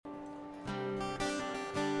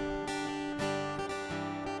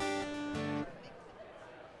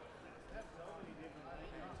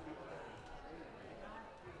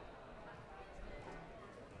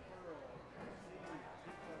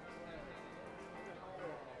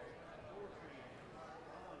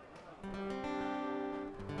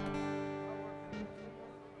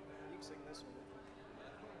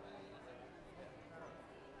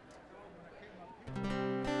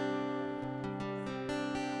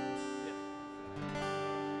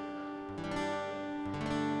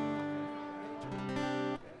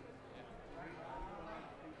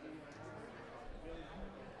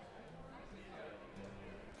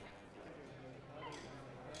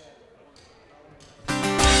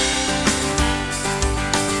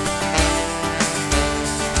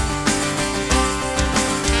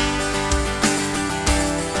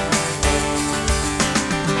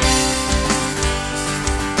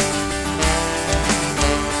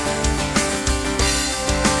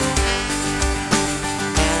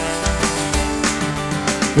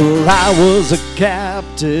Well, I was a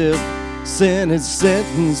captive, sin had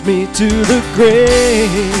sentenced me to the grave.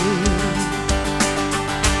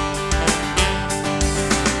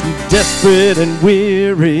 Desperate and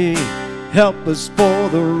weary, helpless for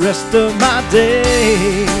the rest of my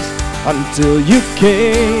days, until you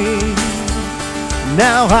came.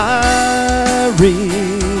 Now I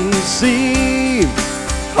receive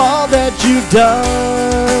all that you've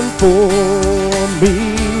done for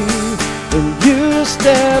me. And you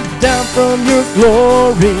stepped down from your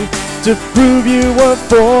glory to prove you were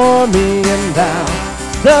for me. And now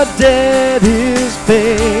the debt is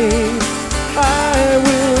paid. I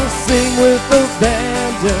will sing with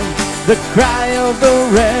abandon the cry of the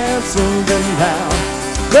ransomed. And now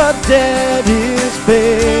the debt is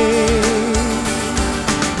paid.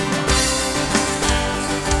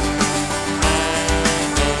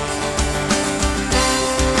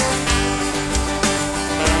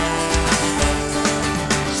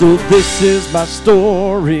 So this is my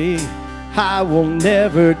story, I will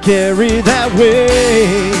never carry that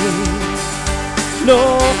weight.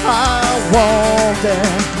 No, I want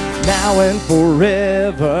that now and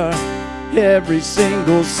forever. Every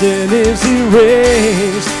single sin is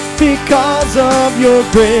erased because of your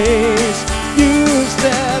grace. You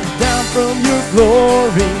stepped down from your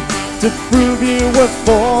glory to prove you were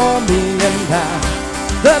for me. And now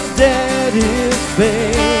the debt is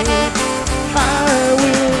paid. I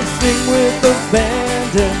will sing with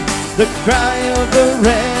abandon the cry of the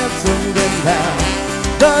ransomed. And now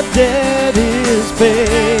the debt is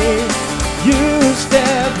paid. You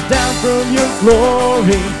stepped down from your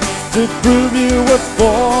glory to prove you were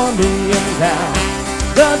for me. And now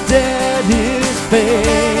the debt is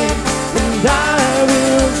paid. And I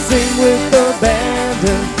will sing with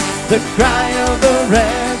abandon the cry of the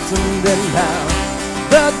ransomed. And now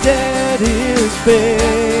the debt is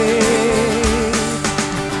paid.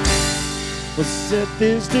 For death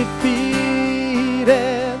is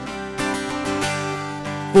defeated,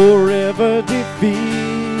 forever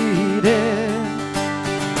defeated.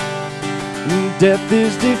 Death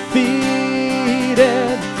is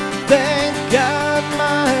defeated, thank God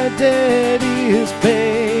my debt is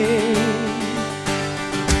paid.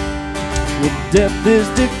 Well, death is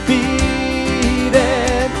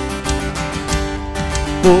defeated,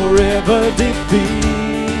 forever defeated.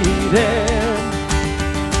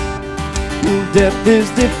 Death is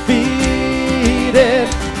defeated,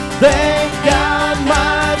 thank God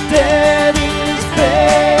my debt is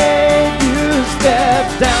paid. You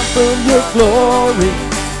stepped down from your glory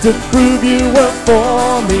to prove you were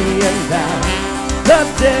for me. And now the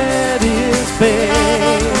debt is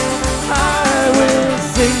paid. I will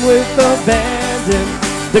sing with abandon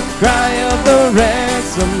the cry of the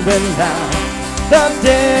ransomed. And now the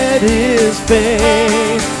debt is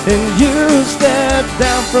paid. And you stepped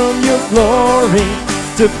down from your glory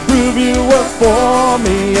to prove you were for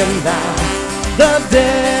me. And now the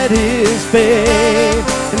debt is paid.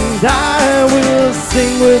 And I will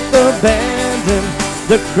sing with abandon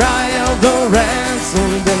the cry of the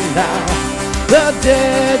ransomed. And now the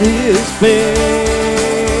debt is paid.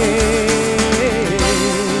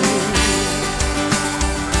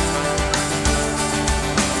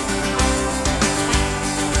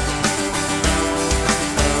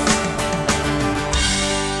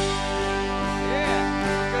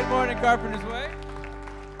 Carpenter's Way.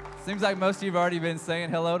 Seems like most of you have already been saying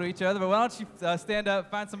hello to each other, but why don't you stand up,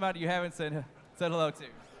 find somebody you haven't said hello to.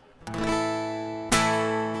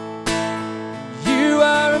 You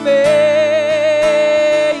are amazing,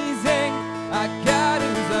 our God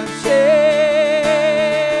is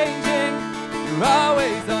unchanging, you're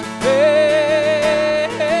always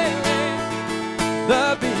unfailing,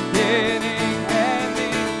 the beginning and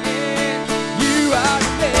the end. You are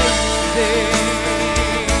amazing.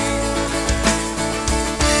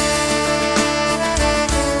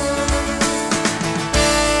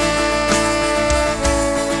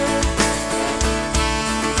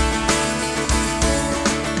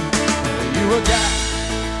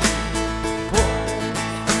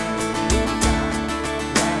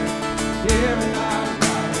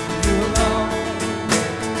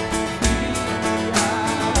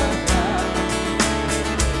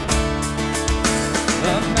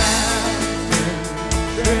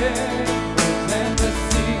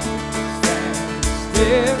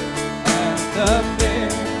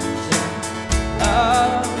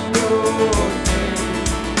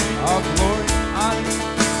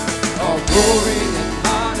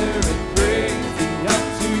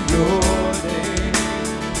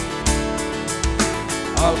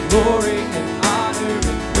 Glory and honor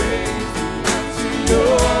and praise unto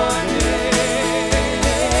your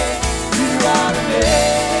name. You are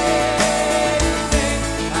amazing.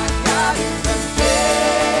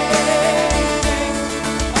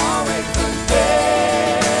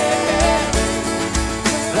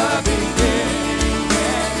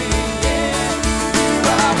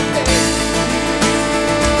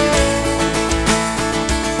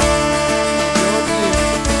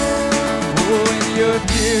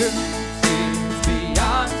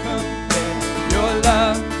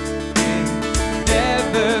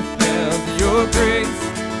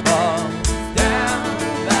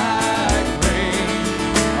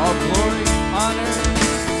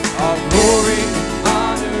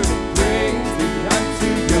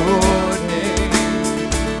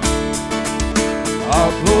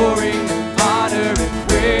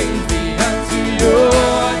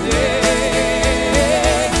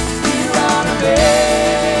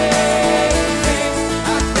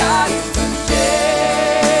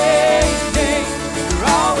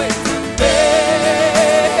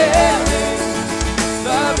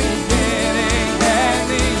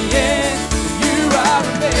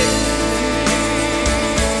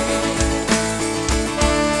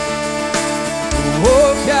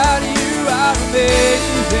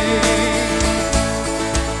 amazing.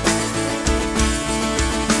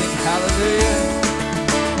 Sing hallelujah.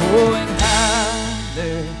 Oh, and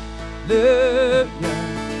hallelujah.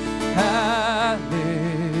 Hallelujah.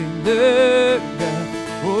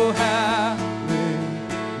 Oh, hallelujah,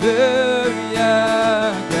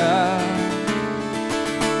 God.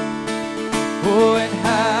 Oh, and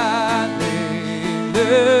hallelujah.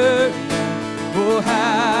 Oh,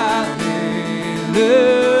 hallelujah.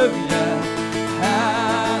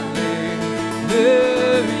 Hallelujah,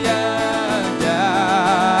 God.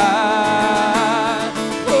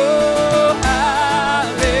 Oh,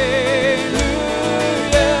 hallelujah.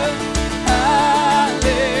 Hallelujah.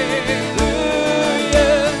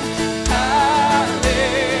 Hallelujah,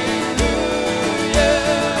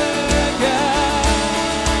 God.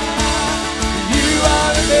 You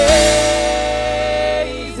are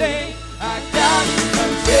amazing. I got you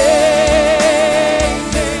unchanging.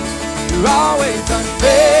 You're always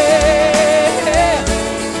unfailing.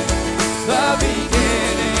 The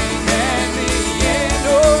beginning and the end.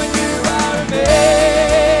 Oh, and you are amazing.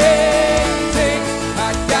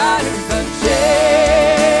 My God is unchanging.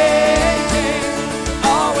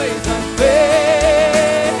 Always unfailing.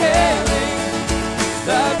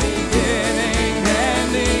 The beginning and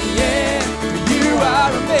the end. You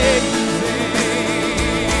are amazing.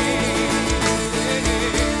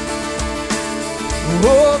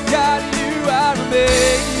 Oh, God, you are amazing.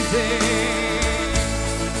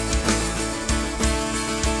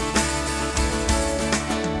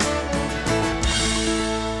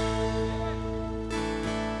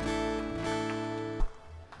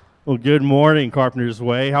 Well, good morning, Carpenter's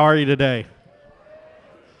Way. How are you today?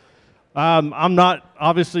 I'm not,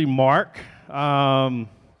 obviously, Mark.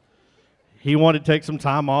 He wanted to take some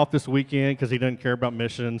time off this weekend because he doesn't care about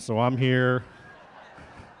missions, so I'm here.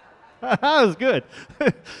 That was good.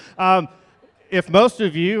 If most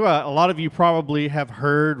of you, a lot of you probably have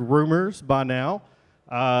heard rumors by now,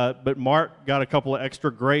 but Mark got a couple of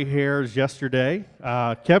extra gray hairs yesterday.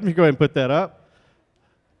 Kevin, you go ahead and put that up.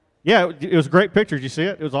 Yeah, it was a great picture. Did you see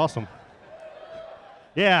it? It was awesome.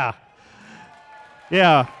 Yeah.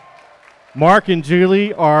 Yeah. Mark and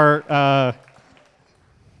Julie are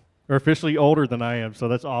officially older than I am, so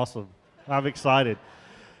that's awesome. I'm excited.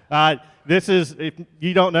 This is, if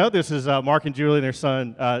you don't know, this is Mark and Julie and their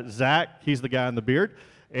son, Zach. He's the guy in the beard.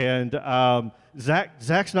 And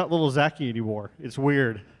Zach's not little Zachy anymore. It's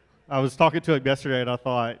weird. I was talking to him yesterday, and I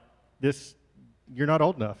thought, you're not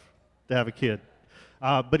old enough to have a kid.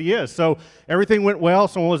 But he is. So everything went well.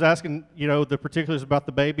 Someone was asking, the particulars about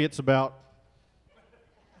the baby. It's about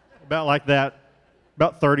like that,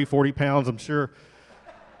 about 30, 40 pounds, I'm sure.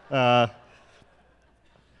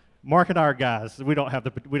 Mark and I are guys. We don't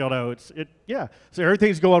know. So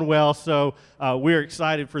everything's going well. So we're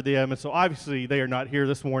excited for them. And so obviously they are not here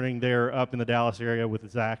this morning. They're up in the Dallas area with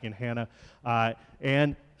Zach and Hannah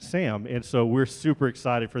and Sam. And so we're super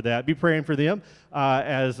excited for that. Be praying for them.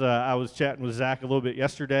 As I was chatting with Zach a little bit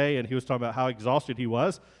yesterday, and he was talking about how exhausted he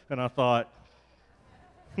was. And I thought,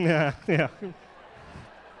 yeah.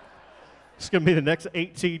 It's going to be the next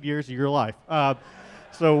 18 years of your life.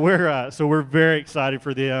 So we're very excited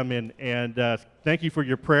for them, and thank you for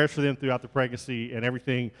your prayers for them throughout the pregnancy, and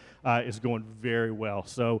everything is going very well.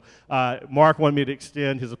 So Mark wanted me to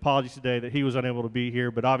extend his apologies today that he was unable to be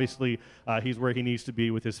here, but obviously he's where he needs to be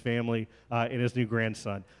with his family and his new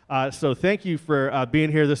grandson. So thank you for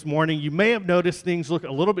being here this morning. You may have noticed things look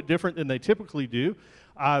a little bit different than they typically do.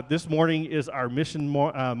 This morning is our mission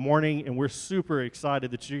morning, and we're super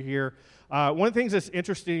excited that you're here. One of the things that's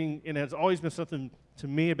interesting, and has always been something to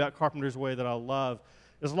me about Carpenter's Way that I love,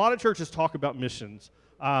 is a lot of churches talk about missions.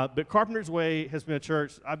 But Carpenter's Way has been a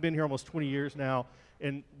church, I've been here almost 20 years now,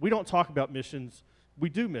 and we don't talk about missions. We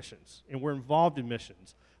do missions, and we're involved in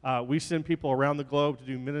missions. We send people around the globe to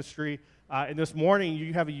do ministry. And this morning,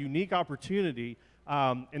 you have a unique opportunity.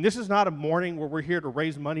 And this is not a morning where we're here to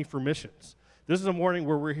raise money for missions. This is a morning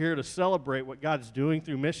where we're here to celebrate what God's doing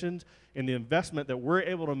through missions and the investment that we're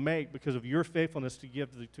able to make because of your faithfulness to give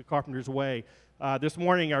to Carpenter's Way. This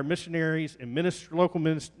morning, our missionaries and local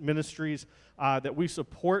ministries that we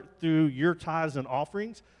support through your tithes and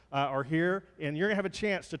offerings are here, and you're going to have a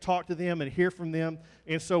chance to talk to them and hear from them.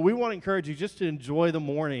 And so we want to encourage you just to enjoy the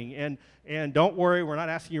morning. And don't worry, we're not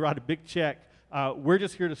asking you to write a big check. We're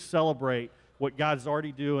just here to celebrate what God's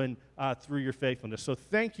already doing through your faithfulness. So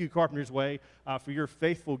thank you, Carpenter's Way, for your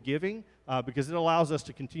faithful giving, because it allows us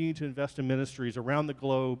to continue to invest in ministries around the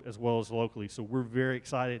globe as well as locally. So we're very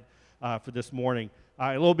excited for this morning.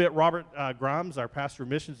 A little bit, Robert Grimes, our pastor of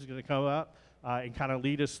missions, is going to come up. and kind of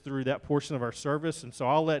lead us through that portion of our service. And so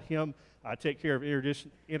I'll let him take care of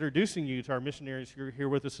introducing you to our missionaries who are here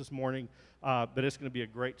with us this morning, but it's going to be a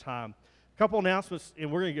great time. A couple announcements,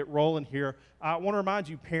 and we're going to get rolling here. I want to remind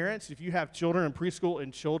you, parents, if you have children in preschool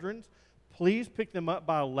and children's, please pick them up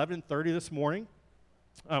by 11:30 this morning.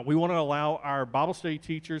 We want to allow our Bible study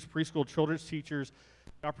teachers, preschool children's teachers,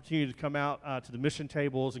 the opportunity to come out to the mission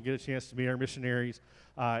tables and get a chance to meet our missionaries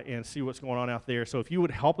and see what's going on out there. So if you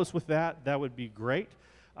would help us with that, that would be great.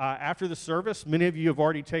 After the service, many of you have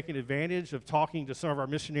already taken advantage of talking to some of our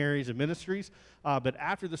missionaries and ministries, but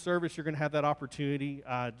after the service, you're going to have that opportunity.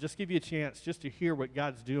 Just give you a chance just to hear what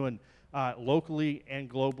God's doing locally and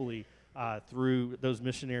globally through those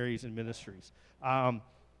missionaries and ministries.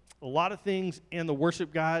 A lot of things in the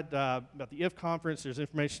worship guide about the IF conference. There's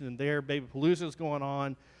information in there. Baby Palooza is going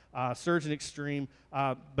on, Surgeon Extreme.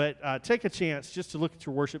 But take a chance just to look at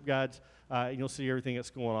your worship guides, and you'll see everything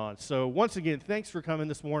that's going on. So once again, thanks for coming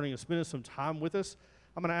this morning and spending some time with us.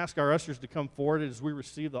 I'm going to ask our ushers to come forward as we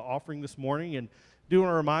receive the offering this morning. And do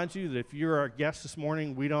want to remind you that if you're our guest this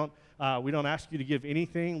morning, we don't ask you to give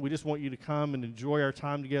anything. We just want you to come and enjoy our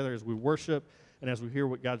time together as we worship and as we hear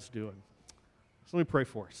what God's doing. So let me pray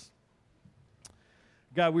for us.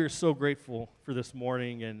 God, we are so grateful for this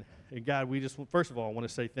morning. And God, we just, first of all, I want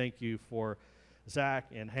to say thank you for Zach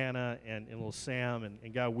and Hannah and little Sam.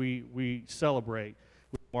 And God, we celebrate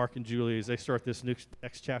with Mark and Julie as they start this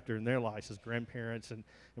next chapter in their lives as grandparents, and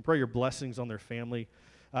pray your blessings on their family.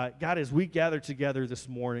 God, as we gather together this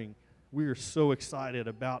morning, we are so excited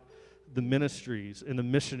about the ministries and the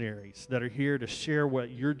missionaries that are here to share what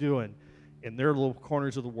you're doing in their little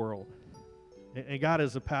corners of the world. And God,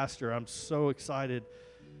 as a pastor, I'm so excited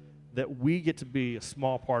that we get to be a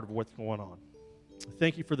small part of what's going on.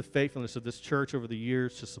 Thank you for the faithfulness of this church over the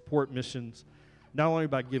years to support missions, not only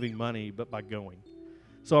by giving money, but by going.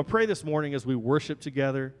 So I pray this morning as we worship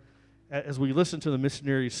together, as we listen to the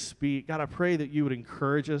missionaries speak, God, I pray that you would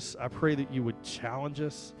encourage us. I pray that you would challenge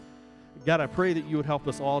us. God, I pray that you would help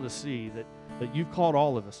us all to see that you've called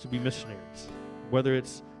all of us to be missionaries, whether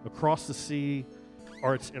it's across the sea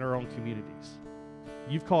or it's in our own communities.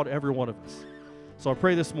 You've called every one of us. So I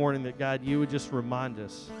pray this morning that, God, you would just remind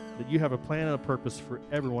us that you have a plan and a purpose for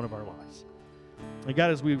every one of our lives. And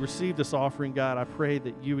God, as we receive this offering, God, I pray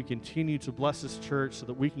that you would continue to bless this church so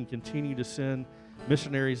that we can continue to send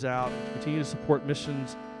missionaries out and continue to support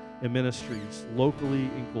missions and ministries locally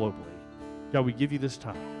and globally. God, we give you this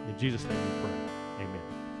time. In Jesus' name we pray. Amen.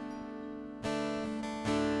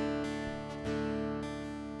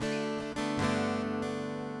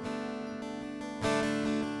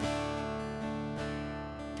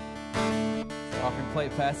 Offering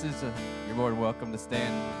plate passes, you're more than welcome to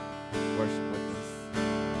stand and worship with us.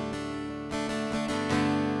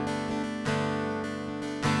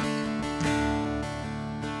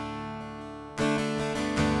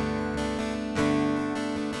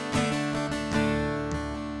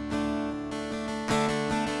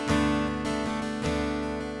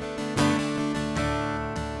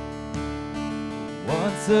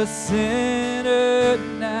 Once a sinner,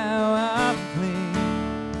 now I'm clean.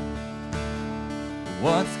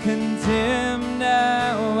 Once condemned,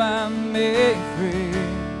 now I'm made free.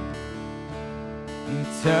 He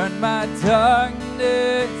turned my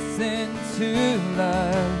darkness into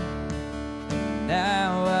light, and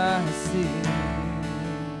now I see.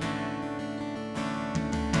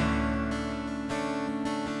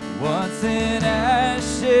 Once in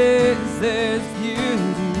ashes, there's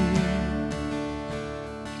beauty.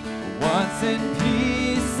 Once in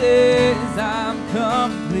pieces, I'm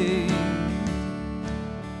complete.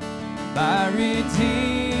 My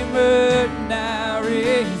Redeemer now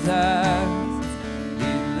resides,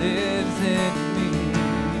 He lives in me.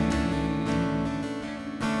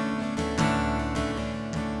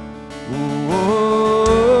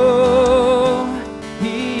 Oh,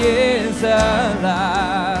 He is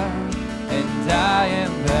alive, and I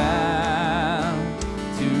am bound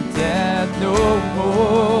to death no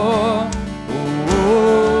more.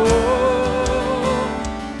 Oh,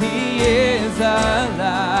 He is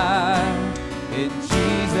alive.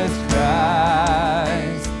 Jesus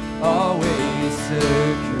Christ, always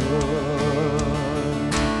secure.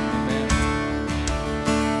 Amen.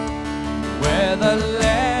 Where the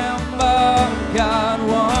Lamb of God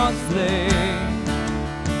was slain,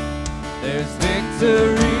 there's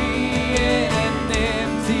victory in an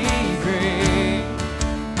empty grave.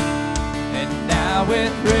 And now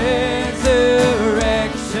with resurrection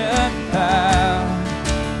power,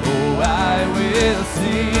 oh, I will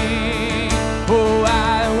sing. Oh,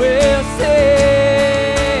 I will sing.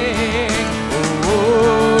 Oh,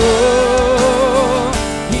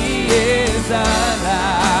 He is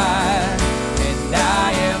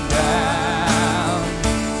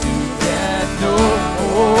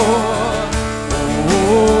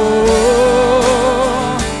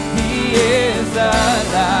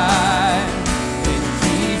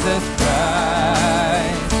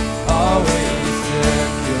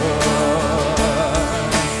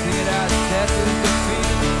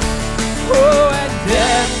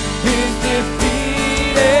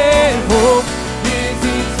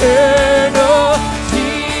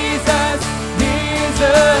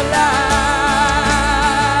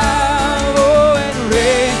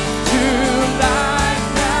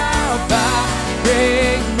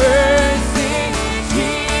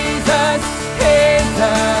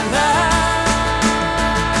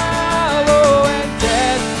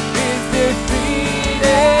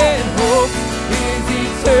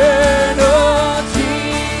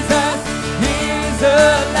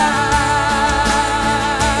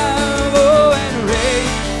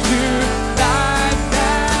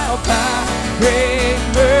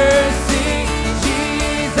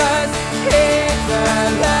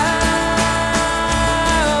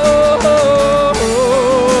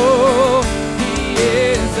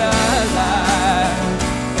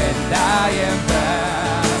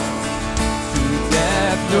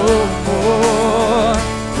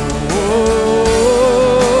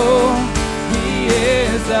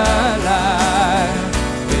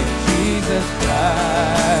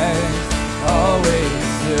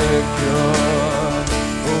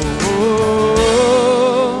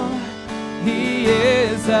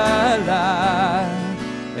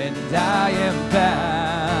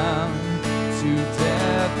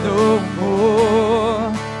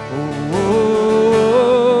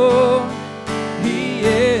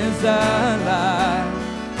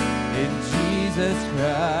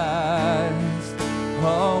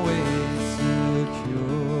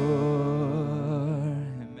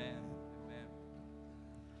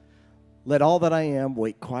Let all that I am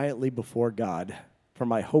wait quietly before God, for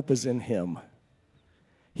my hope is in him.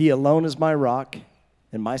 He alone is my rock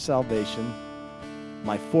and my salvation,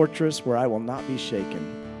 my fortress where I will not be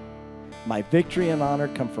shaken. My victory and honor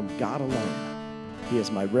come from God alone. He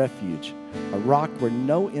is my refuge, a rock where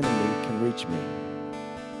no enemy can reach me.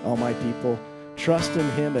 All my people, trust in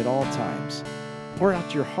him at all times. Pour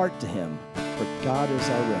out your heart to him, for God is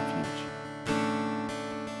our refuge.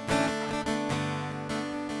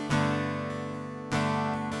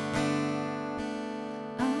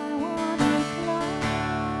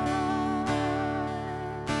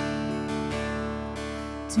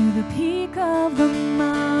 To the peak of the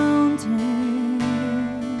mountain,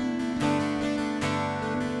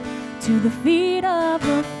 to the feet of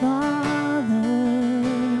the Father,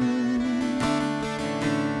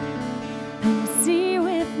 and see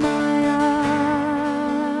with my eyes.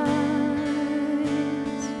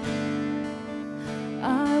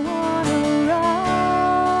 I want to rise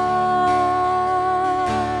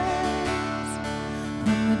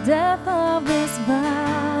from the depth of this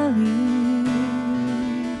valley,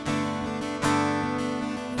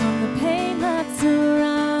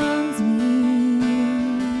 surrounds me,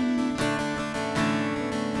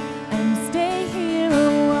 and stay here a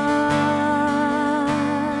while.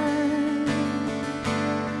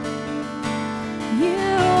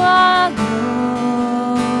 You are glorious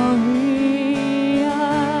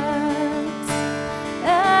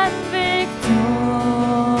and victorious,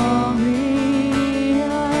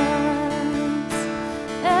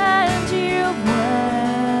 and you've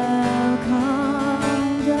welcomed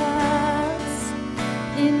us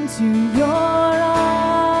into your arms.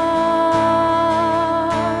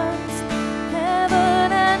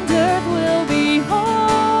 Heaven and earth will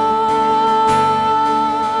behold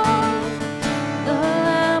the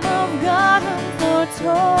Lamb of God whom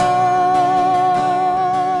foretold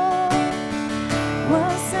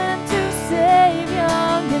was sent to save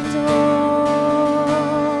young and old.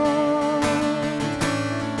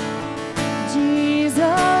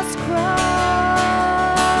 Jesus Christ.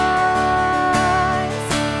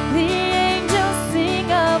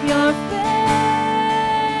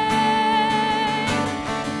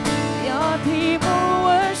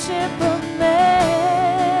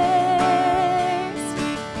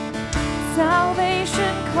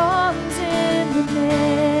 Salvation comes in the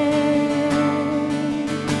name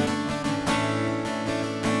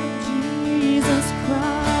of Jesus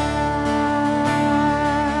Christ.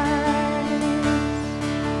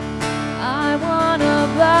 I want to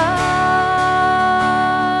bow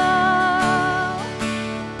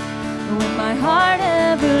with my heart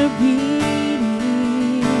ever beating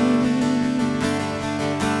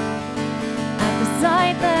at the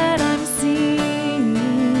sight that I'm seeing.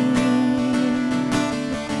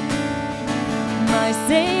 My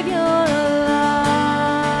Savior alive.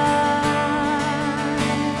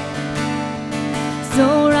 So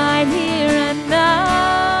right here and now,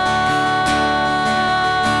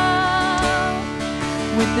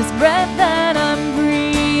 with this breath that I'm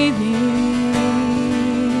breathing,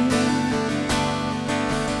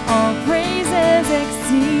 all praises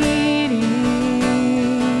exceeding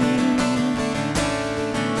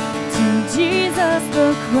to Jesus the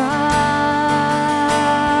Christ.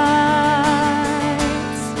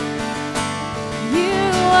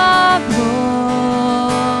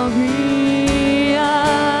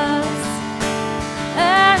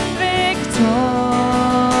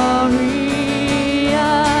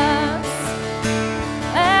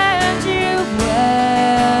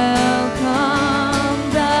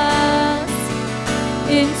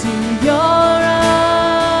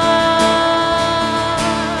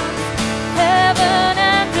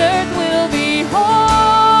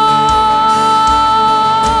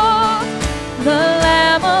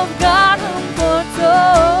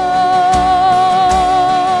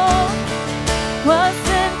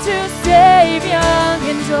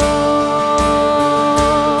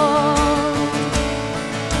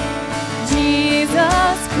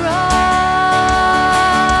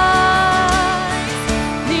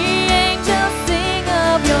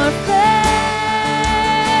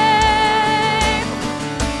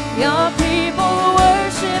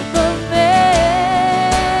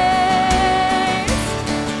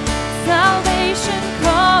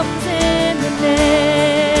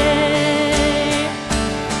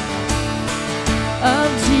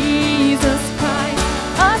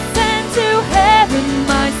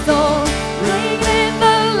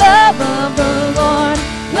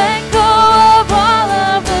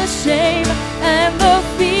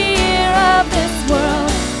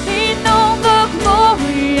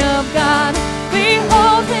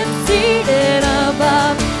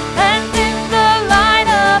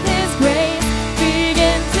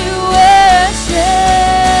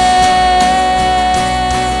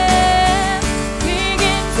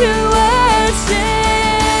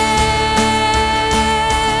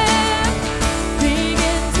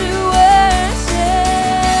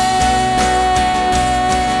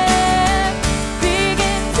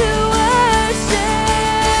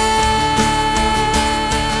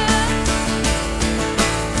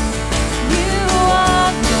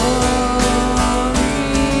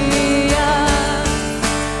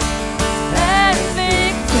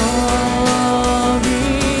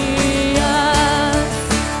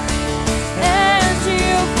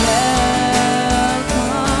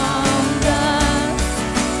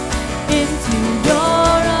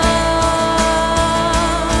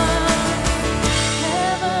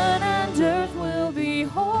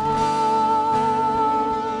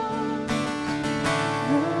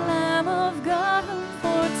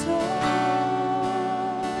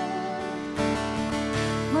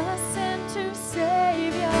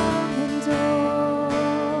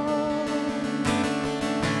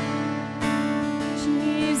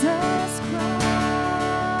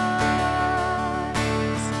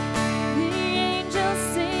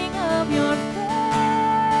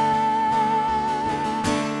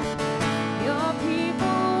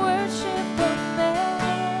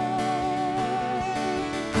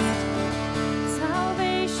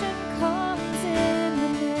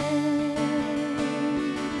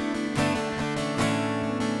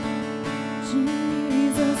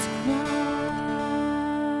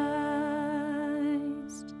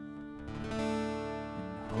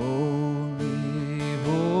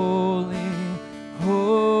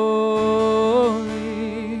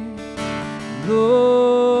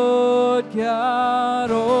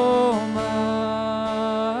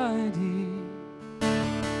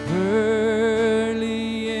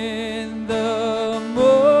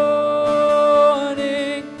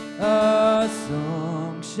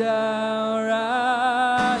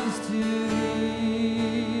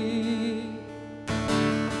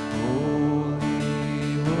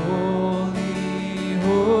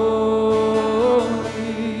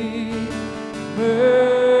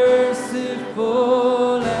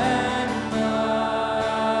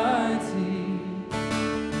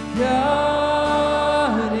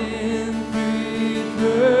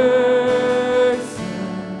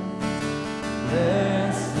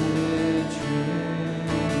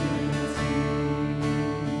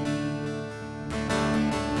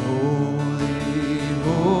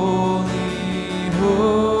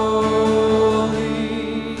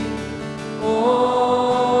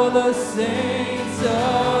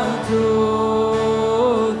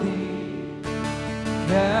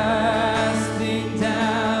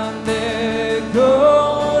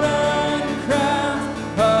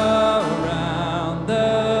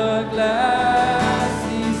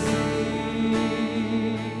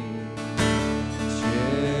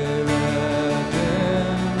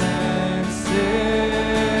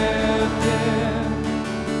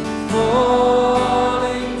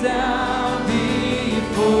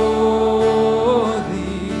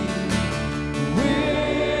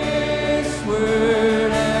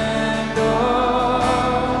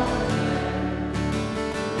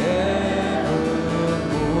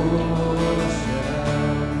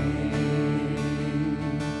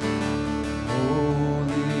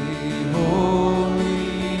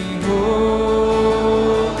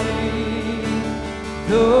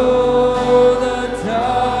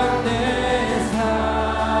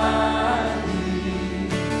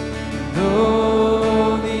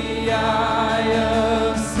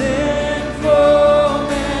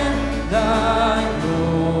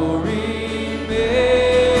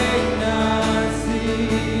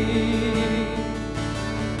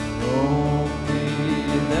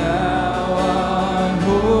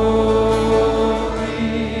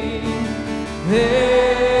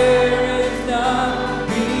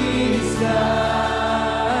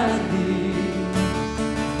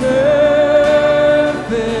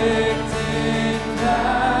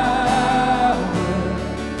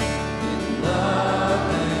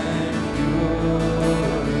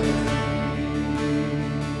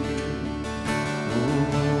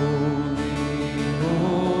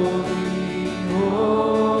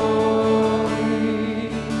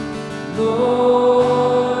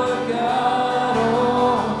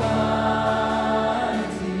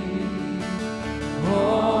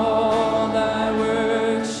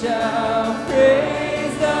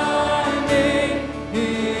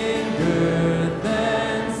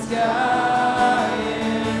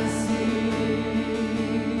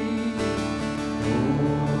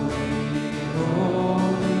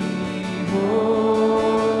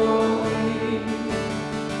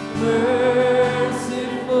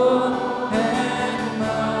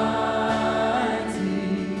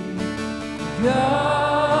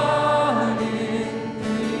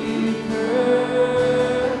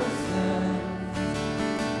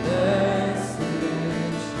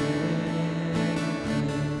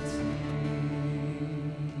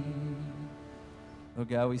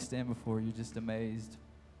 we stand before you just amazed.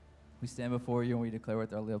 We stand before you and we declare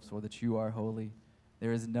with our lips, Lord, that you are holy.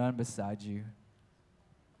 There is none beside you.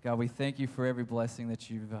 God, we thank you for every blessing that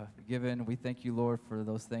you've given. We thank you, Lord, for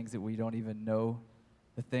those things that we don't even know,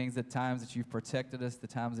 the things, the times that you've protected us, the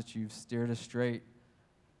times that you've steered us straight.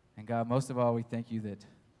 And God, most of all, we thank you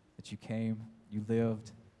that you came, you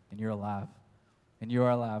lived, and you're alive. And you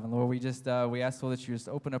are alive. And Lord, we ask, Lord, that you just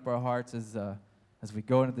open up our hearts as we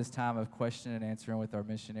go into this time of question and answering with our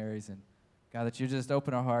missionaries. And God, that you just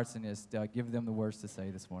open our hearts and just give them the words to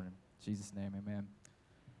say this morning. In Jesus' name, amen.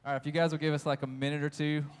 All right, if you guys will give us like a minute or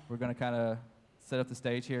two, we're going to kind of set up the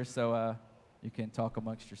stage here so you can talk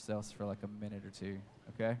amongst yourselves for like a minute or two,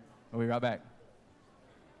 okay? We'll be right back.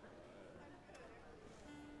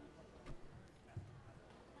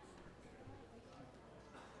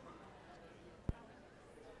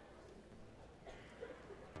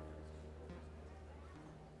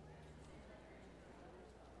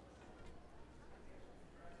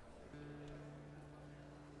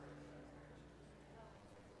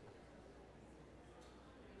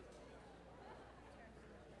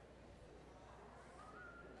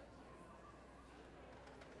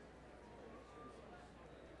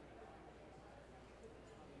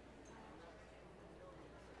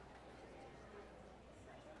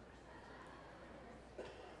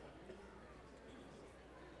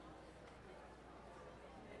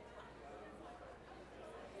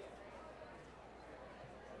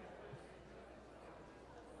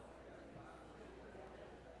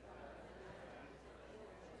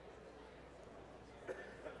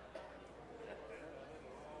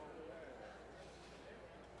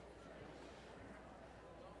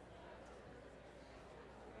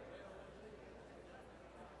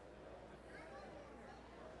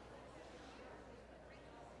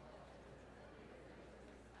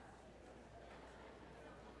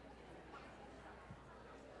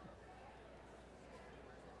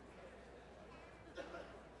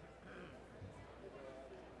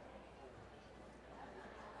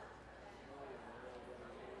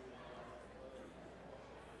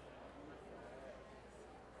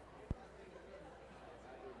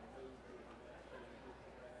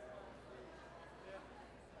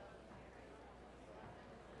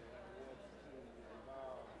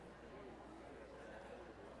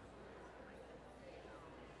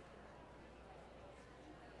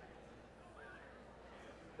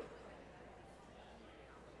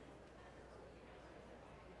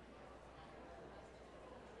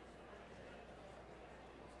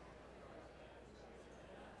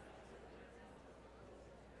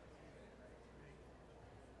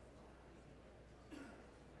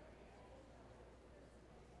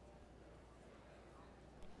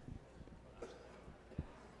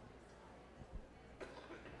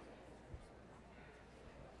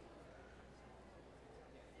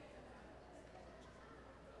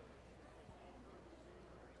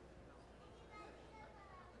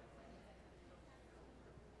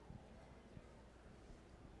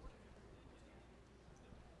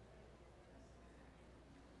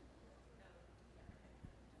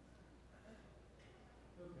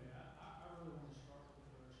 Okay, I really want to start with the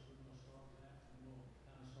prayer, so we're going to start with that, and we'll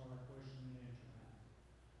kind of start our question and answer time.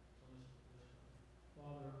 So let's pray.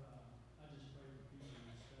 Father, I just pray for people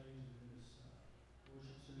on the stage and in this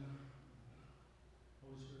worship center.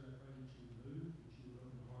 Holy Spirit, I pray that you would move, that you would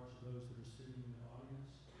open the hearts of those that are sitting in the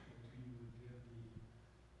audience, that you would give the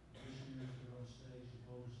missionaries that are on stage the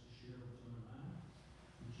boldness to share what's on their mind,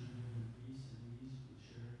 that you would give them peace and ease with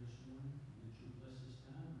sharing this morning, and that you would bless this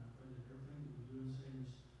time. And I pray that everything that we do and say in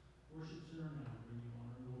this worship center now bring you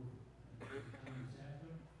honor and glory. And at the time of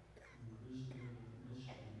Sabbath, we release the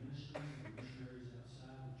ministries and the missionaries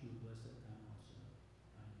outside, that you would bless that time also.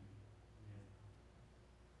 Thank you. Amen.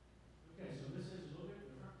 Okay, so this is a little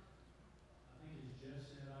bit different. I think as Jeff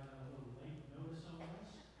said, I got a little late notice on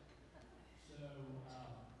this. So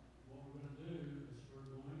what we're going to do is we're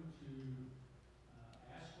going to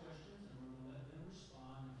ask questions and we're going to let them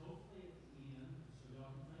respond. And hopefully at the end, so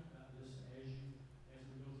y'all can think about this as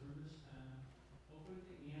we go through this time, hopefully at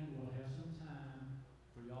the end we'll have some time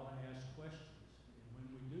for y'all to ask questions. And when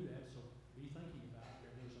we do that, so be thinking about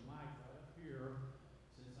it. There's a mic right up here.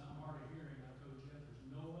 Since I'm hard of hearing, I told Jeff there's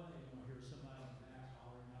no way I'm going to hear somebody in the back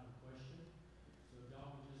hollering out a question. So if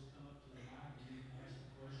y'all would just come up to the mic and you can ask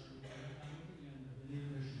the question every time at the end of any of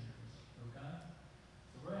the missionaries. Okay?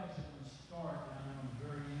 So we're actually going to start down there on the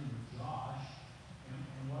very end with Josh. And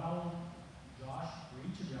what I want Josh, for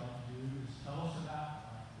each of y'all to do is tell us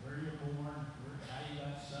about where you're born, how you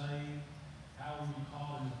got saved, how were you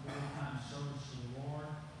called into full-time service to the Lord,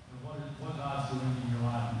 and what God's doing in your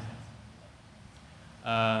life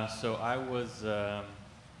now. So I was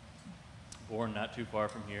born not too far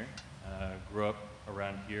from here, grew up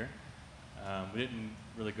around here. We didn't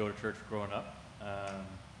really go to church growing up,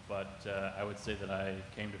 but I would say that I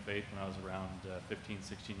came to faith when I was around 15,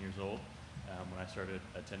 16 years old, when I started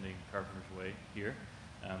attending Carpenter's Way here.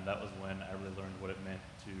 That was when I really learned what it meant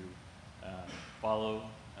to follow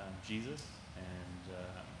Jesus, and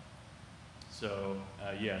so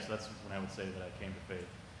that's when I would say that I came to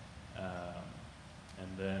faith.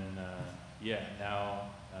 And then, now,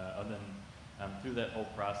 other than through that whole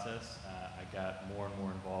process, I got more and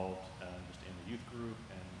more involved just in the youth group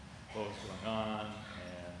and what was going on,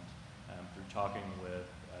 and through talking with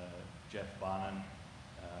Jeff Bonin,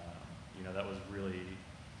 that was really,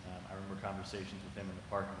 I remember conversations with him in the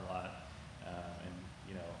parking lot, and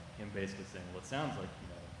him basically saying, well, it sounds like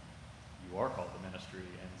you are called to ministry,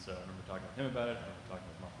 and so I remember talking with him about it. I remember talking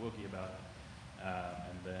with Mark Wilkie about it,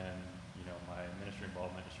 and then my ministry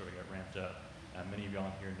involvement just sort of got ramped up. Many of y'all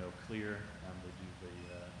in here know Clear. They do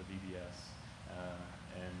the VBS,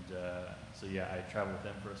 I traveled with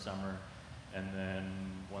them for a summer, and then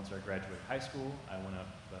once I graduated high school, I went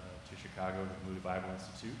up to Chicago to the Moody Bible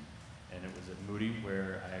Institute, and it was at Moody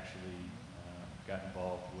where I actually got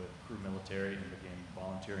involved with Crew Military and began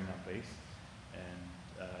volunteering on base. And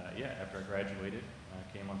after I graduated, I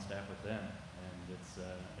came on staff with them, and it's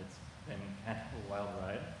been kind of a wild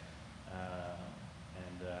ride,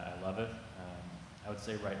 and I love it. I would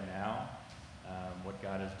say right now, what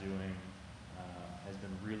God is doing has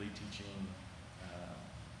been really teaching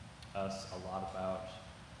us a lot about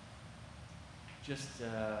just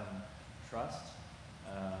trust.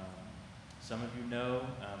 Some of you know,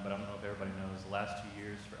 but I don't know if everybody knows, the last 2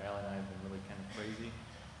 years for Allie and I have been really kind of crazy.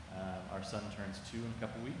 Our son turns 2 in a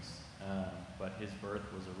couple weeks, but his birth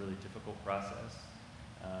was a really difficult process.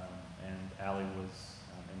 And Allie was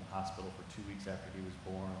in the hospital for 2 weeks after he was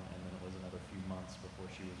born, and then it was another few months before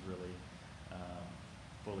she was really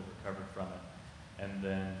fully recovered from it. And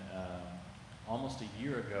then almost a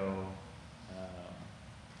year ago,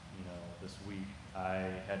 this week,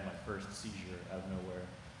 I had my first seizure out of nowhere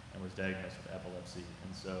and was diagnosed with epilepsy.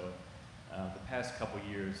 And so the past couple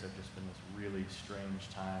years have just been this really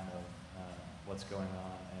strange time of what's going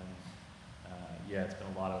on. And it's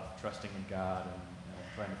been a lot of trusting in God and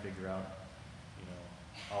trying to figure out,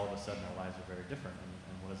 all of a sudden our lives are very different.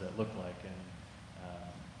 And what does that look like? And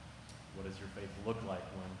what does your faith look like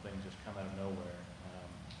when things just come out of nowhere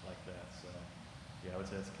like that? So, I would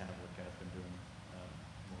say that's kind of what God's been doing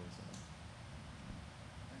more recently.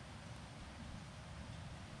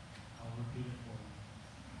 I'll repeat it for you.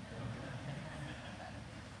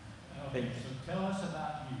 Okay, so tell us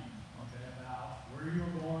about you, about where you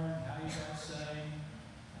were born, how you got saved,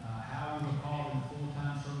 how you were called in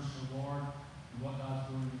full-time service to the Lord, and what God's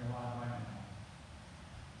doing in your life right now.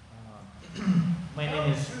 My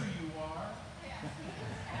name is... who you are.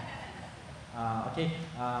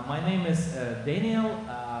 My name is Daniel.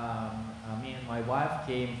 Me and my wife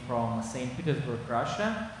came from St. Petersburg,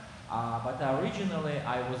 Russia. But originally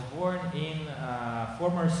I was born in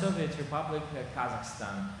former Soviet Republic,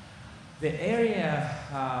 Kazakhstan. The area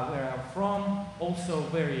where I'm from also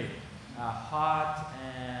very hot,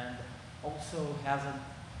 and also has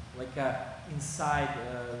inside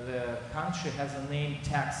the country has a name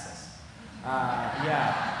Texas.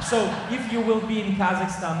 So if you will be in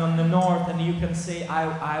Kazakhstan on the north and you can say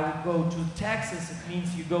I will go to Texas, it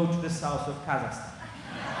means you go to the south of Kazakhstan.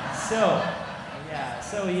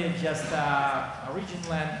 Just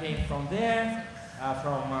originally I came from there,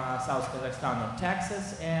 from South Kazakhstan of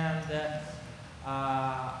Texas, and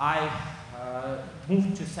I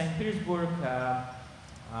moved to St. Petersburg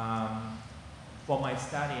for my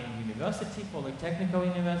study in university, Polytechnical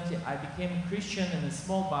University. I became a Christian in a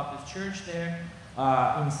small Baptist church there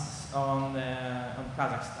on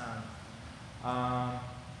Kazakhstan.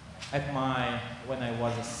 When I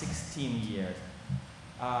was 16 years,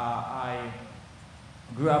 I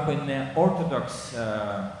grew up in the Orthodox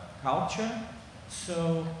culture,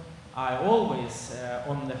 so I always,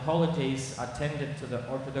 on the holidays, attended to the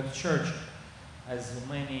Orthodox church, as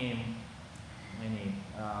many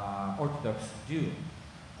Orthodox do.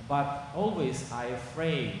 But always I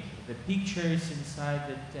afraid the pictures inside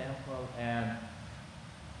the temple, and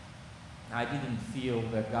I didn't feel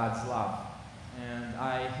God's love. And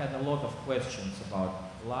I had a lot of questions about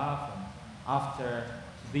love, and after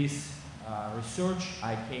this research,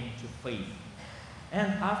 I came to faith.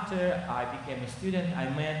 And after I became a student, I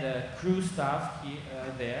met the crew staff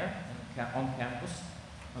there on campus,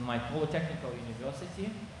 on my Polytechnical University.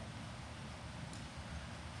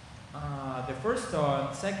 The first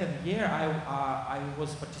and second year, I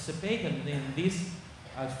was participating in this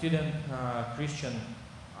student Christian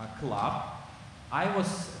club, I was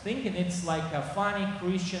thinking it's like a funny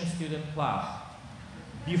Christian student club.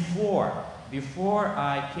 Before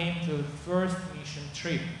I came to the first mission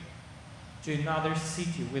trip to another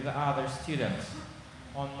city with other students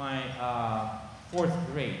on my fourth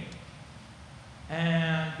grade.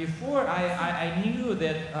 And before I knew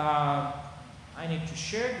that I need to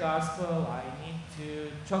share gospel, I need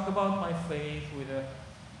to talk about my faith with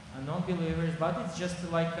non-believers, but it's just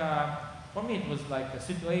like, for me it was like a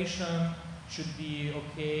situation should be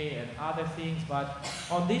okay and other things, but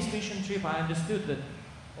on this mission trip I understood that,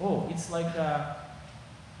 oh, it's like a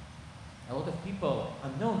lot of people,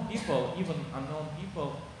 even unknown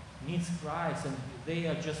people needs Christ, and they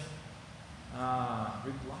are just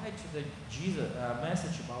reply to the Jesus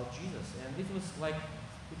message about Jesus, and it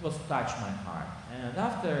was touched my heart. And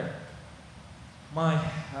after my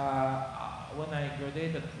when I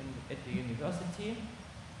graduated at the university,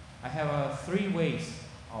 I have 3 ways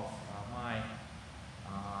of my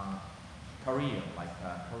career,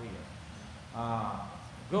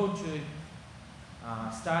 go to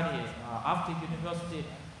study after university,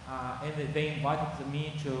 and they invited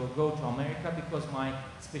me to go to America because my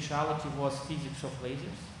specialty was physics of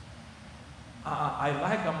lasers. I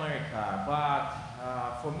like America, but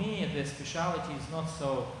for me the specialty is not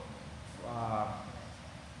so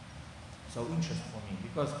interesting for me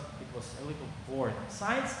because it was a little boring.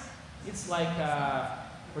 Science, it's like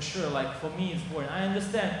for sure, like for me it's boring. I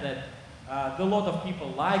understand that a lot of people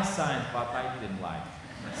like science, but I didn't like.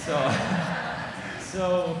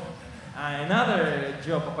 So another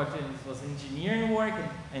job opportunity was engineering work,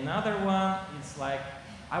 and another one is like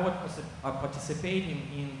I was participating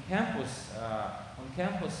in campus, on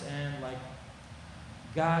campus, and like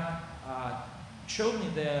God showed me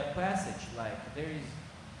the passage. Like there is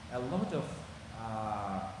a lot of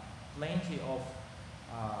plenty of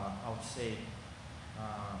I would say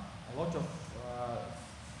a lot of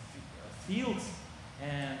fields,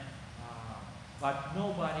 and but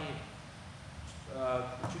nobody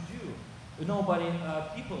to do, nobody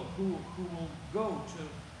people who will go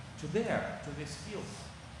to this field,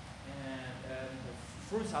 and the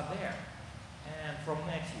fruits are there, and from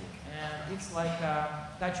next year, and it's like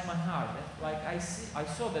touched my heart. Like I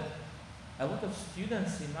saw that a lot of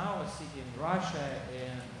students in our city, in Russia,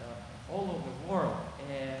 and all over the world,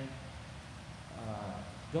 and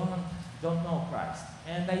don't know Christ.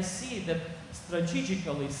 And I see that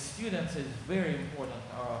strategically students is very important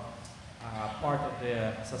part of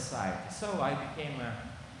the society. So I became a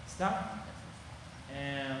staff,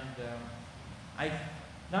 and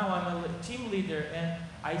now I'm a team leader, and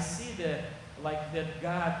I see that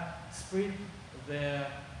God spread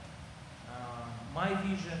my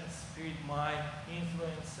vision, spread my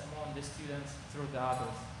influence among the students through the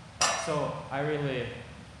others. So I really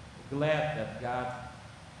glad that God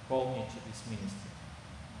called me to this ministry.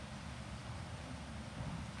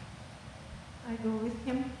 I go with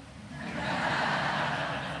him.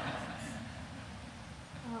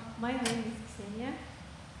 My name is Ksenia.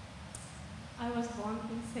 I was born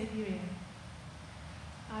in Siberia.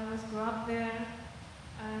 I was grew up there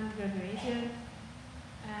and graduated,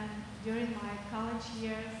 and during my college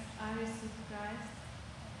years I received Christ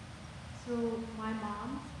through my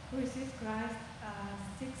mom, who received Christ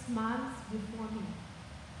 6 months before me.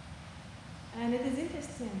 And it is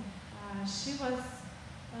interesting, she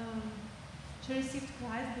received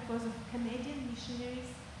Christ because of Canadian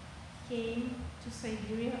missionaries came to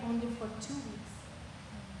Siberia only for 2 weeks.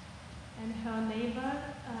 And her neighbor,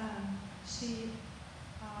 she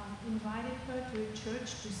invited her to a church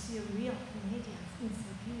to see real Canadians in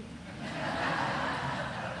Siberia. Yeah.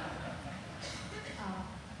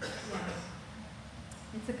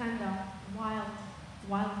 It's a kind of wild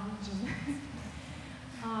region.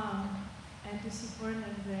 And to see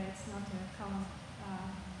foreigners there, it's not a common,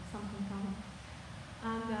 something common.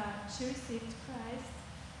 And she received Christ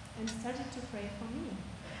and started to pray for me.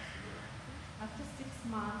 After 6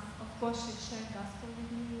 months, of course, she shared gospel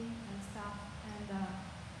with me and stuff. And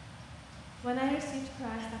when I received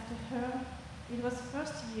Christ after her, it was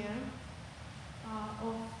first year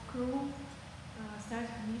of crew started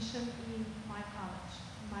mission in my college,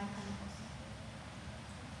 in my campus.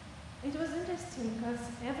 It was interesting because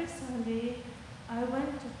every Sunday I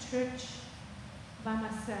went to church by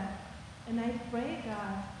myself, and I prayed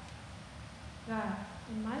God,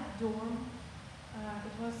 in my dorm,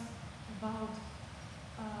 it was about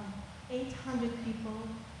 800 people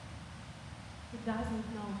who doesn't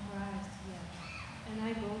know Christ yet. And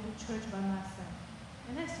I go to church by myself.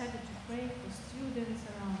 And I started to pray for students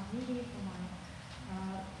around me, for my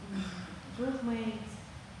group mates.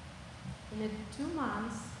 And in 2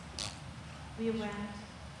 months, we went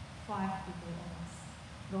 5 people of us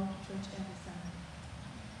going to church every Sunday.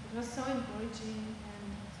 It was so encouraging, and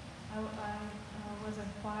I was a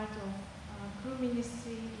part of crew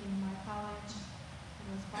ministry in my college. It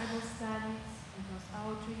was Bible studies, it was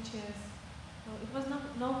outreaches. So it was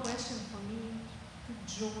no question for me to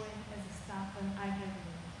join as a staff when I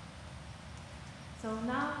graduated. So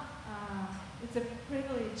now it's a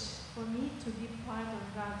privilege for me to be part of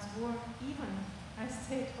God's work, even I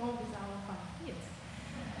stay at home with our 5 kids.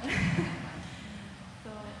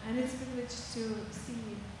 And it's a privilege to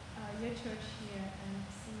see your church here and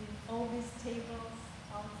see all these tables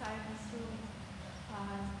outside this room,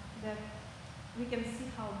 that we can see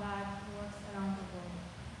how God works around the world.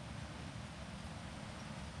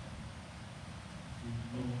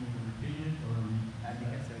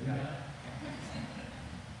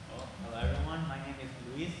 Hello everyone, my name is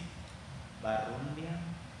Luis Barrundia,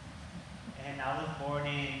 and I was born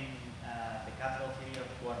in the capital city of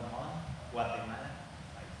Guatemala.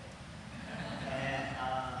 And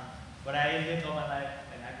but I lived all my life,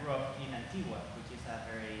 and I grew up in Antigua, which is a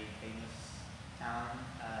very famous town,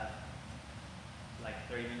 like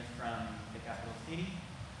 30 minutes from the capital city.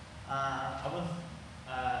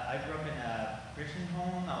 I grew up in a Christian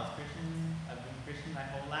home. I've been Christian my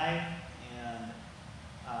whole life, and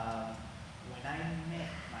when I met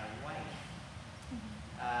my wife,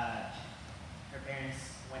 her parents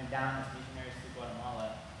went down as missionaries to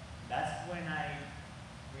Guatemala. That's when I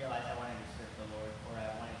realized I wanted to serve the Lord, or I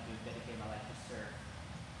wanted to dedicate my life to serve.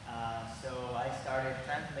 So I started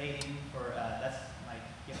translating for, that's my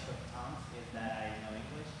gift of tongues, is that I know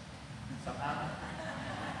English somehow.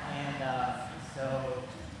 And so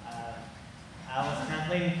I was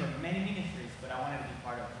translating for many ministries, but I wanted to be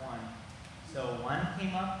part of one. So one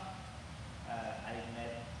came up. I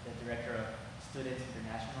met the director of Students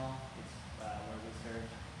International. It's where we serve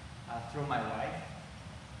through my wife.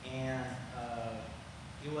 And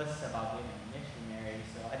it was about being a missionary,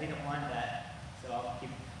 so I didn't want that. So I'll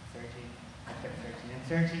keep searching. I kept searching and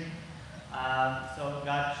searching. So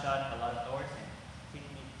God shut a lot of doors and took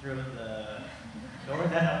me through the door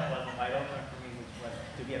that was wide open for me, which was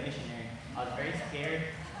to be a missionary. I was very scared,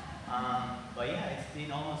 but yeah, it's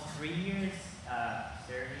been almost 3 years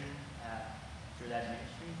serving through that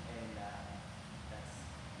ministry, and that's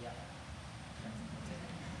it.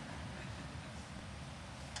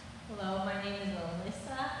 Hello, my name is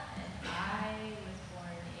Alyssa, and I was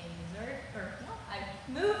born in Missouri, I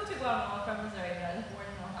moved to Guatemala from Missouri, but I was born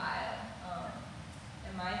in Ohio.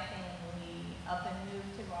 And my family up and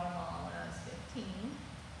moved to Guatemala when I was 15.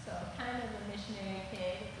 So kind of a missionary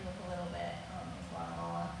kid, grew up a little bit in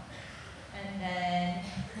Guatemala. And then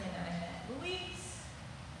when I met Luis,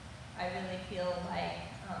 I really feel like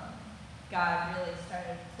God really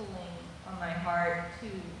started pulling on my heart to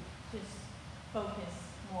just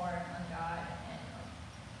focus more on God and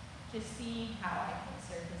just see how I can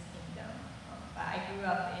serve His kingdom. But I grew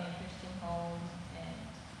up in a Christian home and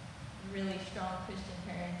really strong Christian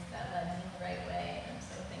parents that led me in the right way, and I'm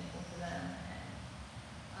so thankful for them.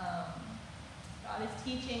 And God is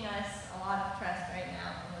teaching us a lot of trust right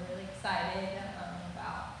now, and we're really excited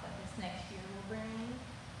about what this next year will bring.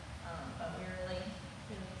 But we're really,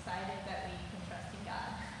 really excited that we can trust in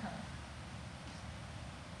God.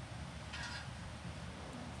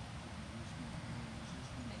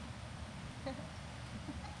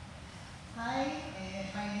 Hi,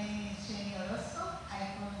 my name is Jenny Orozco. I'm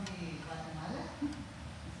from Guatemala.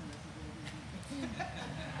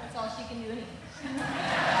 That's all she can do in English.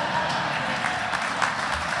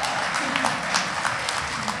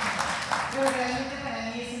 Pero realmente para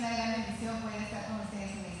mí es una gran bendición poder estar con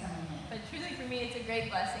ustedes en esta mañana. But truly for me, it's a great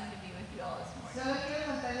blessing to be with you all this morning. Solo quiero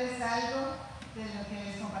contarles algo de lo que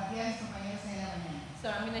les compartía a mis compañeros en la mañana. So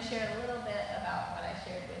I'm going to share a little bit about what I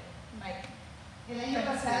shared with Mike. El año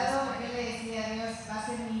pasado yo le decía a Dios, va a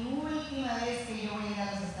ser mi última vez que yo voy a ir a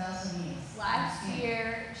los Estados Unidos. Last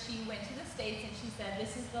year, she went to the States and she said,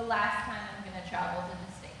 this is the last time I'm going to travel to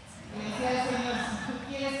the States. Le decía al Señor, si tú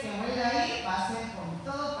quieres que vuelva a ir, va a ser con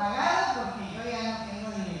todo pagado porque yo ya no tengo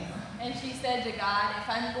dinero. And she said to God, if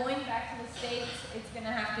I'm going back to the States, it's going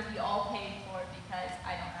to have to be all paid for because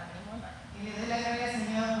I don't have any more money. Y le doy la gloria al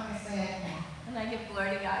Señor porque estoy aquí. And I give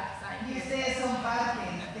glory to God because I'm Y here. ustedes son parte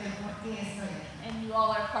del por qué estoy aquí. And you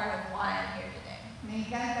all are part of why I'm here today. Me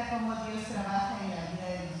encanta cómo Dios trabaja en la vida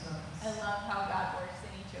de nosotros. I love how God works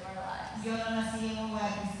in each of our lives. Yo no nací en un hogar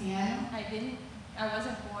cristiano. I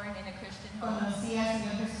wasn't born in a Christian home. Conocí al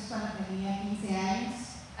Señor Jesús cuando tenía 15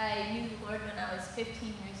 años. I knew the Lord when I was 15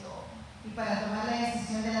 years old. Y para tomar la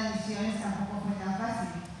decisión de las misiones tampoco fue tan fácil.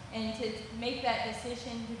 And to make that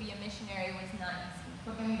decision to be a missionary was not easy.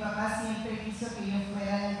 Porque mi papá siempre quiso que yo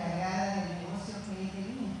fuera la encargada del negocio que él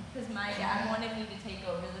tenía. Because my dad wanted me to take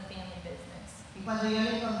over the family business. Y cuando yo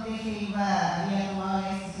le conté que había tomado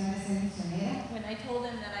la decisión de ser misionera, When I told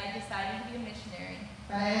him that I decided to be a missionary,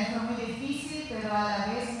 para él fue muy difícil, pero a la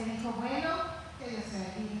vez me dijo, bueno, que Dios te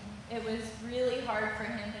bendiga. it was really hard for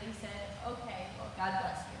him, but he said, okay, well, God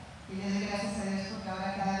bless you. Y le doy gracias a Dios porque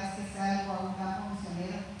ahora cada vez que salgo a un campo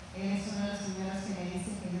misionero, él es uno de los primeros que me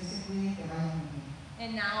dice que Dios te cuide y que vaya muy bien.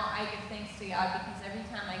 And now I give thanks to God because every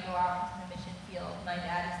time I go out into the mission field, my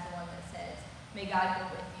dad is the one that says, may God go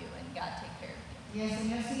with you and God take care of you. Y el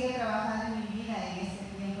Señor sigue trabajando en mi vida en este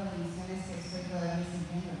tiempo de misiones que estoy todavía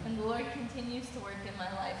sirviendo. And the Lord continues to work in my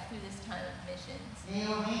life through this time of missions.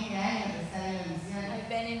 Llevo 20 años de estar en misiones I've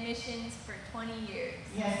been in missions for 20 years,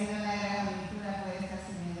 y ha sido una gran aventura poder estar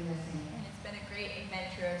sirviendo al Señor. and it's been a great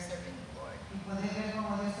adventure of serving the Lord. Y poder ver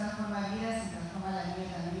cómo Dios transforma vidas y transforma la mía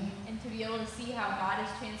también. And to be able to see how God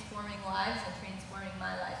is transforming lives and transforming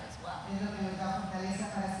my life as well. Es lo que nos da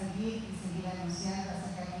fortaleza para seguir y seguir anunciando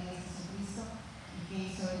acerca de quién es Jesucristo y qué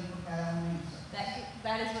hizo Él por cada uno de nosotros.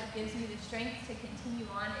 That is what gives me the strength to continue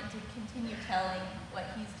on and to continue telling what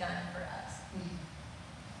He's done for us.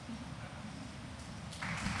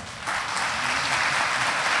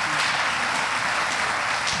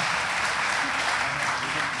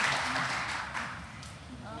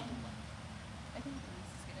 I think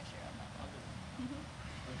Bruce is going to share on that one.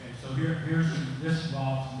 Okay, so this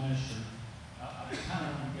involves ministry. I kind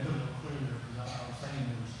of want to get a little clearer because I was saying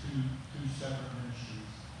there was two separate ministries.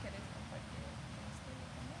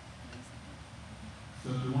 So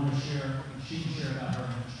if you want to share, she can share about her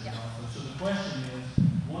ministry Yeah. also. So the question is,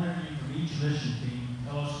 one of you from each mission team,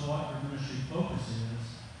 tell us what your ministry focus is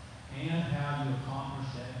and how you accomplish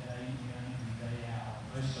that day in and day out.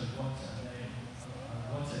 Basically, what's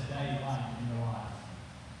a day like in your life?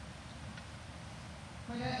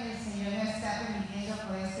 Bueno, el Señor me está permitiendo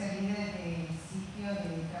poder ser líder del sitio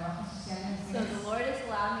de trabajo social en So the Lord has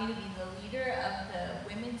allowed me to be the leader of the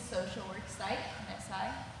Women's Social Work Site, MSI.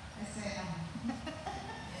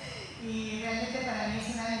 Y realmente para mí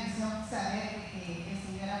es una bendición saber de que el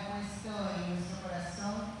Señor ha puesto en nuestro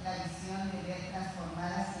corazón la visión de ver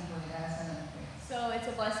transformadas y empoderadas a las mujeres. So it's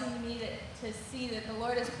a blessing to me to see that the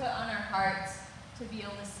Lord has put on our hearts to be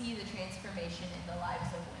able to see the transformation in the lives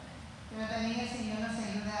of women. Pero también el Señor nos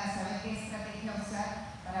ayuda a saber qué estrategia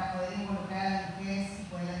usar para poder involucrar a las mujeres y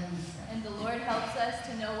poder administrar. And the Lord helps us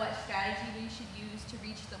to know what strategy we should use to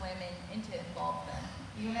reach the women and to involve them.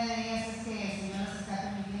 Y una de ellas es que el Señor nos está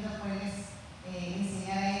permitiendo poderles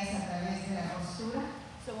enseñar a ellas a través de la costura,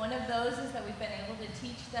 So one of those is that we've been able to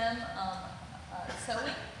teach them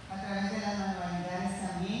sewing a través de las manualidades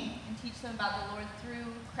también, and teach them about the Lord through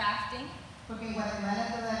crafting. porque en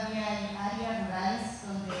Guatemala todavía hay áreas rurales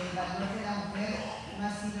donde el valor de la mujer no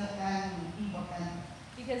ha sido tan importante.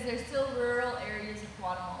 Because there's still rural areas of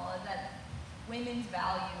Guatemala that women's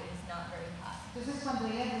value is not very high. Entonces cuando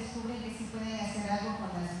ellas descubren que sí pueden hacer algo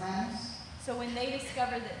con las manos So when they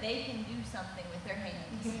discover that they can do something with their y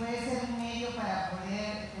hands, que puede ser un medio para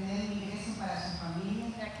poder tener un ingreso para su familia,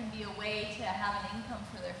 that can be a way to have an income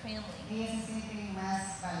for their family, ellas se sienten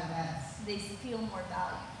más valoradas. they feel more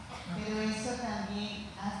valued. Pero eso también,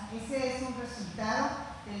 ese es un resultado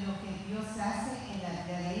de lo que Dios hace en la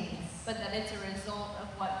vida de ellas. But that it's a result of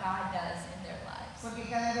what God does in their lives. Porque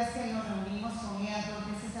cada vez que nos reunimos con ellas 2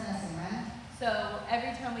 veces a la semana, So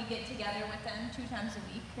every time we get together with them 2 times a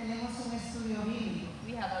week, tenemos un estudio bíblico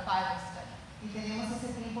we have a Bible study. y tenemos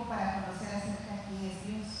ese tiempo para conocer acerca de quién es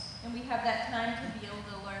Dios, And we have that time to be able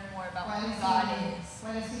to learn more about cuál who es God su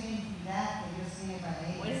is. identidad que Dios tiene para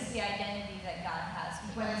What is ellas the identity that God has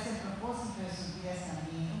y for cuál them? es el propósito de sus vidas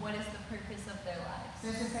también. And what is the purpose of their lives?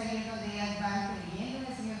 Entonces ahí es donde ellas van creyendo en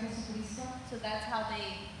el Señor Jesucristo So that's how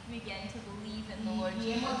they begin to believe in the Lord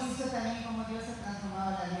y hemos Jesus. visto también cómo Dios ha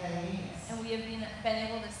transformado la vida de ellas. And we have been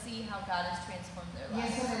able to see how God has transformed their Y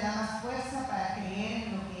eso lives. le da más fuerza para creer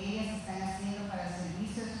en lo que ellas están haciendo para el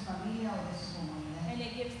servicio de su familia o de su comunidad. And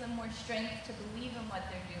it gives them more strength to believe in what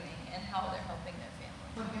they're doing and how they're helping their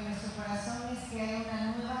family. Porque nuestro corazón es que hay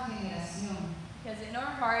una nueva generación. Because in our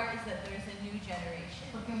heart is that there's a new generation.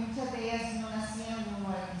 Porque muchas de ellas no nacieron en un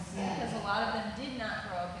hogar Because cristiano. a lot of them did not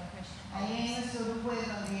grow up in Christian Ahí en homes. nuestro grupo es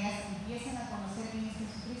donde ellas empiezan a conocer quién es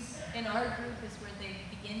Jesucristo. In our group is where they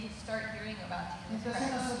begin to start hearing about Jesus Entonces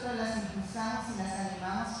Christ. nosotros las impulsamos y las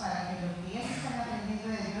animamos para que lo que ellas están aprendiendo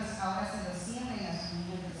de Dios ahora se lo siembren a sus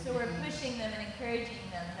niños. desde So we're pequeños. pushing them and encouraging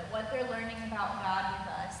them that what they're learning about God with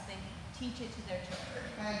us, they teach it to their children.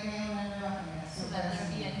 Para que haya una nueva So generación. that para there su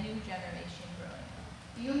be a vida. new generation growing up.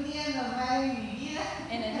 Y un día normal en mi vida,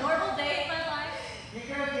 In a normal day in my life, Yo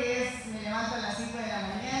creo que me levanto a las 5 de la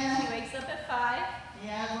mañana. She wakes up at 5. Y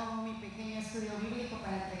hago mi pequeño estudio bíblico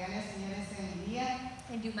para entregarle al Señor ese día.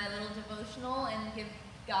 I do my little devotional and give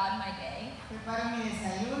God my day. Preparo mi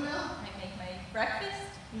desayuno. I make my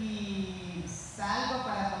breakfast. Y salgo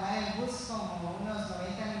para tomar el bus como unos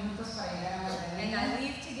 90 minutos para llegar a And Magdalena. I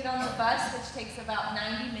leave to get on the bus, which takes about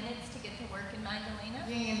 90 minutes to get to work in Magdalena.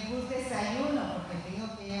 Y en el bus desayuno porque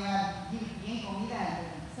tengo que llevar bien comida antes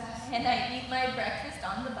de empezar. And I eat my breakfast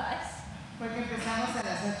on the bus Porque empezamos a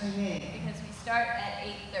las 8:30. because we start at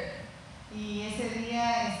 8:30. Y ese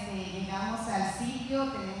día llegamos al sitio,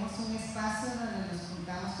 tenemos un espacio donde nos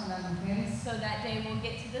juntamos con las mujeres. So that day we'll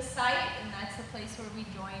get to the site, and that's the place where we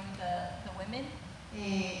join the women.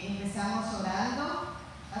 Empezamos orando,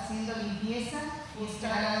 haciendo limpieza y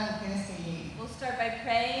esperar a las mujeres que lleguen. We'll start by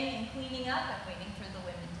praying and cleaning up and waiting for the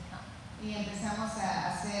women to come. Y empezamos a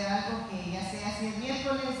hacer algo que ya sea si es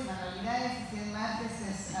miércoles, manualidades, y si es martes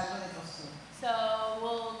es algo de costura. So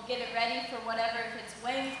we'll get it ready for whatever. If it's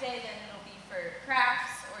Wednesday, then it'll be for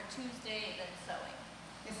crafts, or Tuesday, then sewing.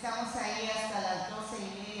 Estamos ahí hasta las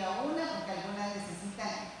 12:30 o 1 porque algunas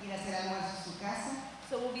necesitan ir a hacer almuerzo a su casa.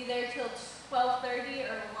 So we'll be there till 12:30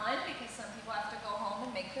 or 1 because some people have to go home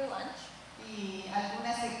and make their lunch. Y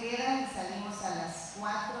algunas se quedan y salimos a las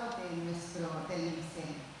 4 del ministerio.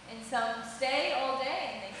 And some stay all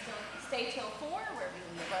day and they still stay till 4 where we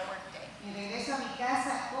leave our work day. Y regreso a mi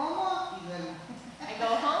casa, como y duermo. I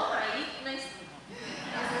go home, I eat, and I sleep.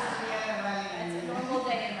 Ese es un día normal en mi That's a vida. normal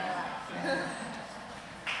day in my life.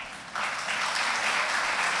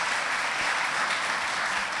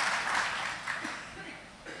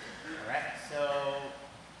 Alright, so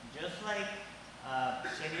just like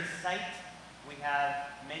Shelly's site, we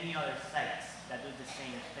have many other sites that do the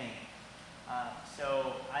same thing. So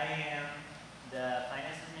I am the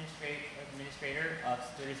finance administrator of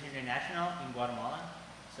Students International in Guatemala.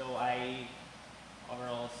 So I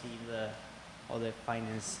overall see all the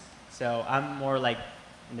finance. So I'm more like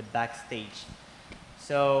in the backstage.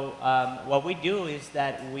 So what we do is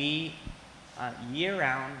that we year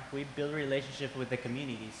round we build relationships with the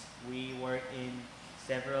communities. We work in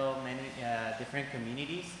many different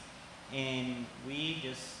communities, and we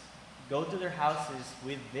just go to their houses.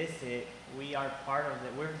 We visit. We are part of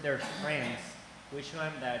it. We're their friends. We show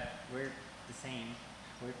them that we're the same.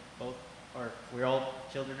 We're all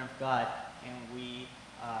children of God, and we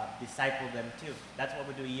disciple them too. That's what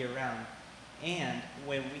we do year round. And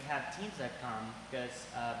when we have teams that come, because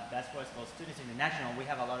that's what's called Students International, we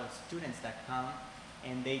have a lot of students that come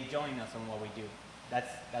and they join us on what we do.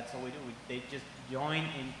 That's what we do. They just join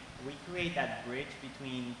and we create that bridge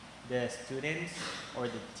between the students or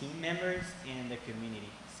the team members and the community.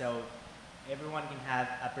 So everyone can have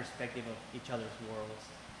a perspective of each other's worlds,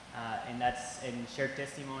 and share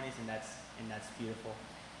testimonies, and that's beautiful.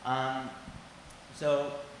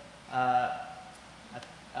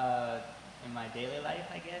 In my daily life,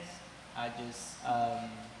 I guess, I just,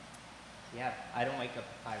 I don't wake up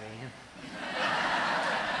at 5 a.m.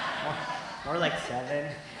 more like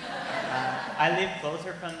 7. I live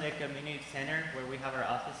closer from the community center where we have our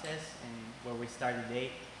offices and where we start the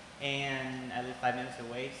day. And I live 5 minutes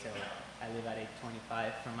away, so I live at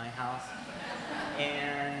 8:25 from my house.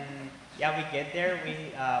 And we get there,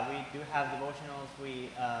 we do have devotionals.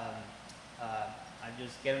 I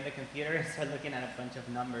just get on the computer and start looking at a bunch of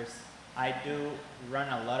numbers. I do run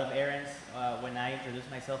a lot of errands. When I introduce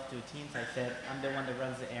myself to teams, I said I'm the one that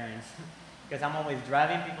runs the errands because I'm always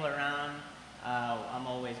driving people around. I'm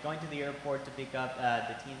always going to the airport to pick up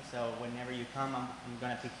the team. So whenever you come, I'm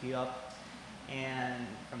gonna pick you up and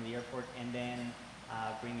from the airport, and then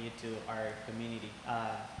bring you to our community.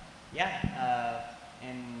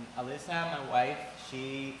 And Alyssa, my wife,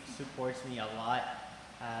 she supports me a lot.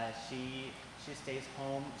 She stays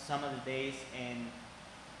home some of the days, and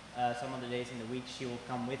some of the days in the week she will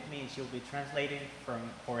come with me and she'll be translating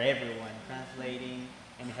for everyone, translating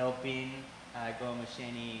and helping, going with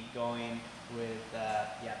Shani, going with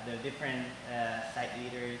the different site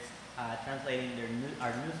leaders, translating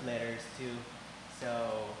our newsletters too.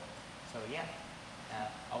 So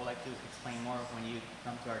I would like to explain more when you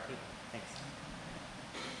come to our table. Thanks.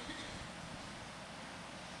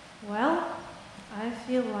 Well, I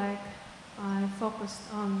feel like I focused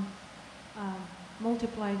on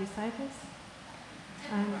multiply disciples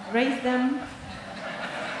and raise them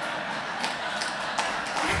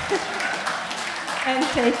and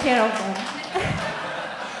take care of them.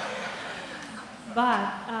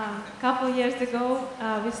 But a couple years ago,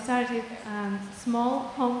 we started a small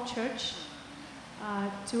home church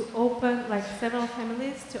to open, like several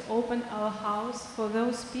families, to open our house for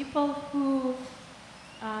those people who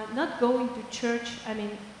not going to church, I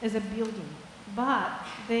mean, as a building, but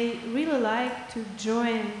they really like to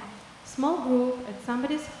join small group at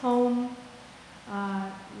somebody's home,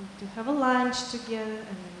 to have a lunch together and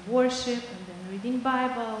then worship and then reading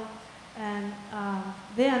Bible. And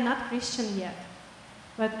they are not Christian yet,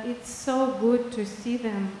 but it's so good to see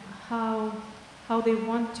them how they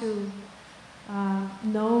want to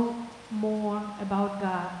know more about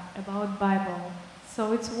God, about Bible.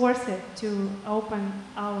 So it's worth it to open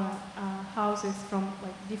our houses from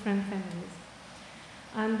like different families.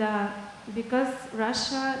 And because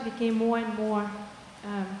Russia became more and more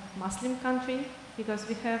Muslim country, because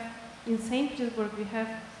we have in St. Petersburg we have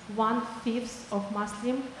 1/5 of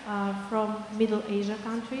Muslim from Middle Asia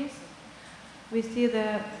countries. We see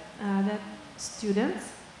that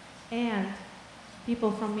students and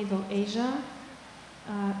people from Middle Asia,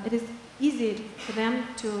 it is easy for them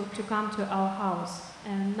to come to our house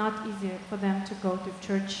and not easier for them to go to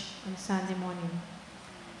church on Sunday morning.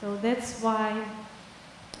 So that's why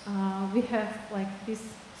we have like this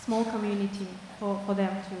small community for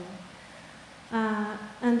them too.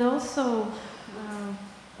 And also,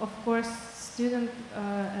 of course, student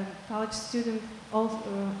and college student also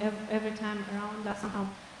every time around us,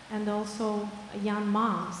 and also young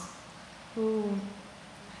moms who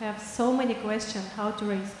have so many questions how to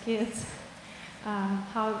raise kids,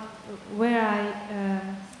 where I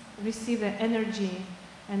receive the energy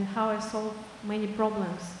and how I solve many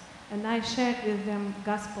problems. And I shared with them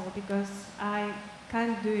gospel because I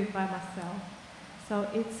can't do it by myself. So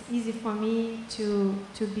it's easy for me to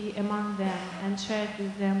be among them and share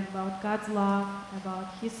with them about God's love,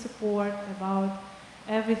 about His support, about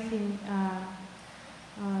everything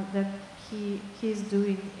that He is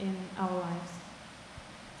doing in our lives.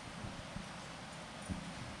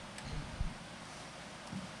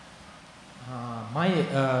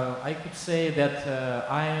 I could say that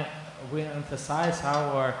we emphasize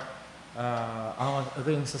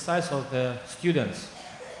the exercise of the students.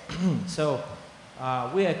 So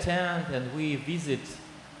we attend and we visit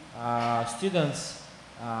students'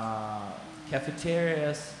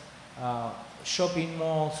 cafeterias, shopping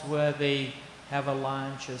malls where they have a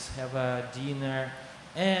lunches, have a dinner,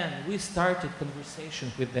 and we started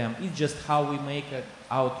conversation with them. It's just how we make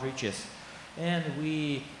outreaches, and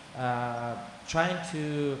we trying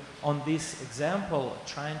to, on this example,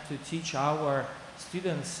 trying to teach our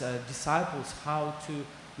students, disciples, how to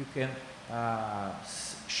you can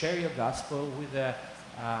share your gospel with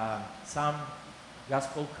some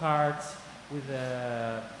gospel cards, with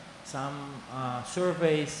some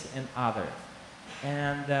surveys and other.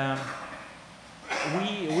 And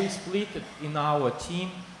we split it in our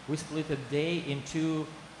team. We split a day in 2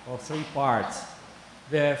 or 3 parts.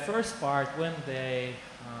 The first part when they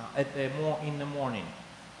in the morning,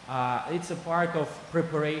 it's a part of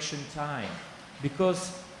preparation time,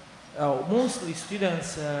 because mostly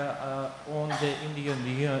students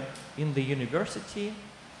in the university,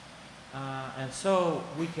 and so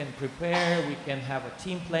we can prepare. We can have a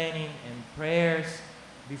team planning and prayers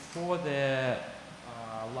before the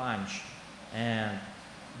lunch, and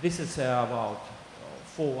this is about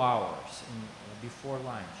 4 hours before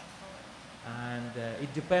lunch. And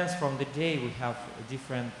it depends from the day. We have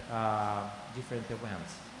different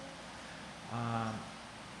events,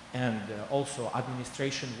 and also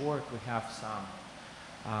administration work. We have some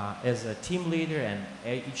as a team leader, and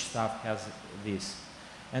each staff has this.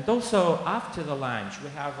 And also after the lunch, we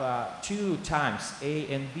have 2 times, A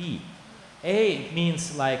and B. A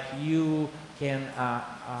means like you can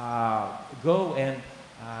go and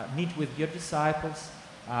meet with your disciples,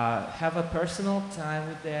 have a personal time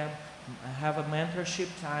with them, have a mentorship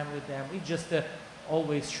time with them. It just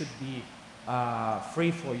always should be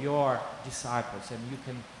free for your disciples, and you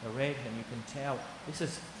can arrange and you can tell, this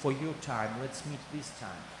is for your time, let's meet this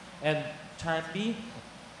time. And time B,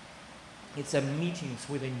 it's a meetings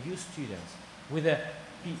with the new students, with the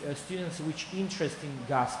students which interest in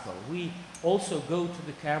gospel. We also go to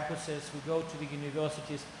the campuses, we go to the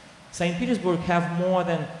universities. St. Petersburg have more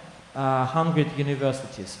than 100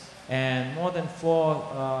 universities and more than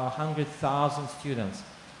 400,000 students.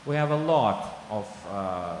 We have a lot of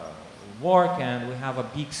work, and we have a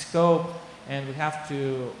big scope, and we have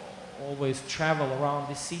to always travel around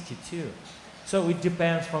the city too. So it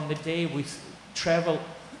depends from the day we travel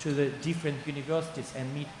to the different universities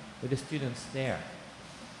and meet with the students there.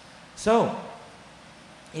 So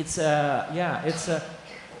it's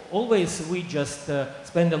always we just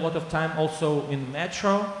spend a lot of time also in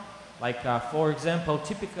metro. Like for example,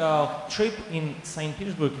 typical trip in St.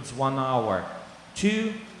 Petersburg is 1 hour,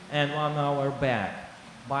 2 and 1 hour back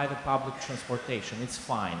by the public transportation. It's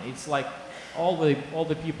fine. It's like all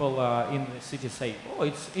the people in the city say, oh,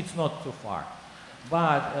 it's not too far.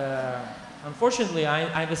 But unfortunately,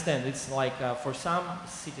 I understand it's like for some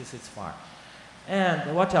cities it's far.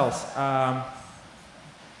 And what else?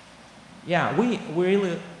 Yeah, we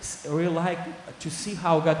really like to see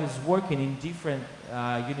how God is working in different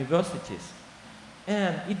universities.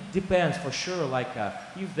 And it depends for sure, like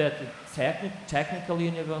if that technical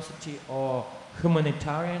university or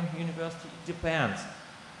humanitarian university, it depends.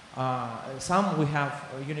 Some we have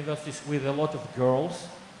universities with a lot of girls,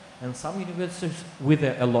 and some universities with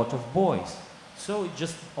a lot of boys. So it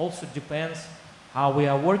just also depends how we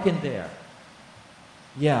are working there.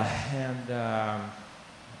 Yeah, and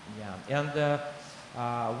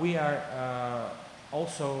we are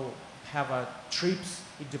also have trips.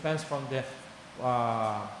 It depends from the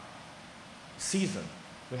season.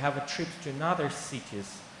 We have a trip to another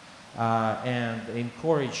cities and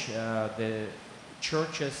encourage the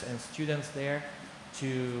churches and students there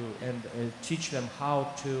to teach them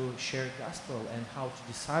how to share gospel and how to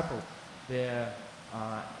disciple the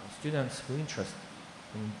students who are interested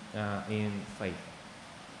in faith.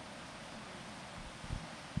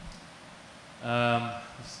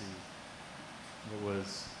 Let's see. What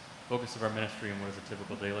was focus of our ministry and what does a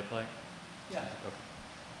typical day look like? Yeah.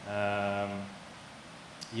 Okay.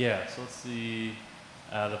 Yeah, so let's see.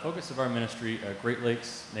 The focus of our ministry, Great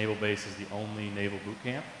Lakes Naval Base is the only naval boot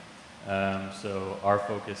camp. So our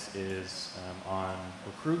focus is on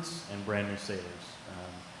recruits and brand new sailors.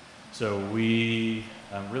 So we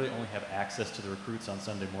really only have access to the recruits on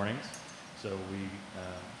Sunday mornings. So we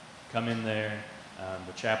come in there,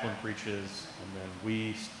 the chaplain preaches, and then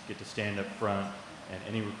we get to stand up front, and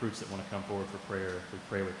any recruits that want to come forward for prayer, we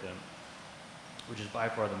pray with them, which is by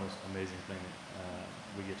far the most amazing thing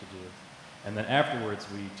we get to do. And then afterwards,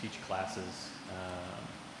 we teach classes.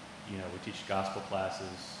 We teach gospel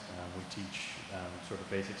classes. We teach sort of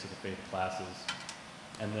basics of the faith classes.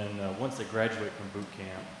 And then once they graduate from boot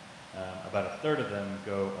camp, about a third of them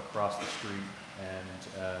go across the street and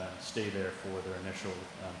stay there for their initial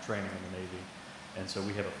training in the Navy. And so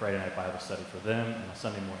we have a Friday night Bible study for them and a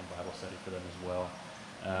Sunday morning Bible study for them as well.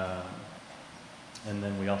 And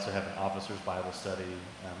then we also have an officer's Bible study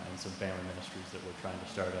and some family ministries that we're trying to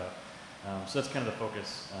start up. So that's kind of the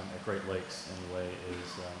focus at Great Lakes anyway,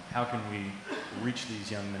 is how can we reach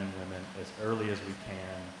these young men and women as early as we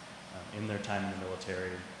can in their time in the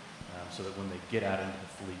military so that when they get out into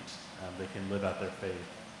the fleet, they can live out their faith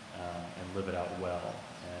and live it out well.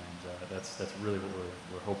 And that's really what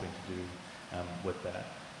we're hoping to do with that.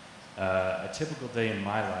 A typical day in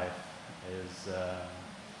my life is,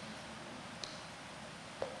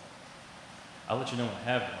 I'll let you know when I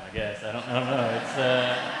have one, I guess. I don't know. It's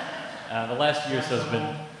the last year or so has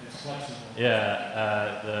been. It's flexible.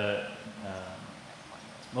 Yeah.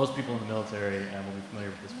 Most people in the military will be familiar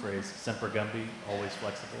with this phrase, semper gumby, always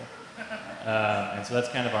flexible. And so that's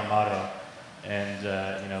kind of our motto. And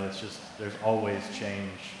it's just there's always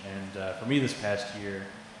change. And for me, this past year,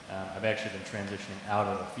 I've actually been transitioning out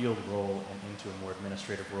of a field role and into a more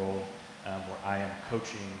administrative role where I am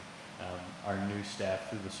coaching our new staff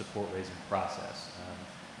through the support raising process.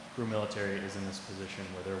 Crew military is in this position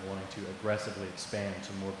where they're wanting to aggressively expand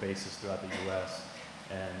to more bases throughout the U.S.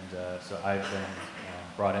 And so I've been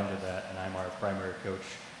brought into that, and I'm our primary coach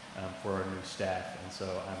for our new staff. And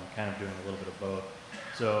so I'm kind of doing a little bit of both.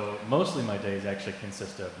 So mostly my days actually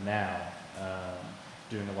consist of now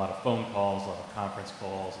doing a lot of phone calls, a lot of conference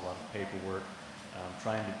calls, a lot of paperwork,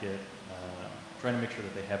 trying to make sure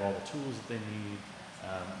that they have all the tools that they need,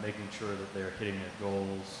 making sure that they're hitting their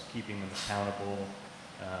goals, keeping them accountable,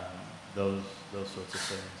 those sorts of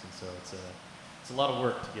things. And so it's a lot of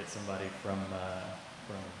work to get somebody from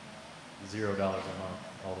 $0 a month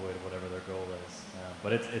all the way to whatever their goal is.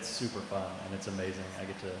 But it's super fun and it's amazing. I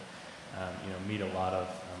get to meet a lot of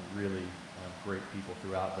really great people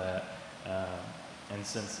throughout that. And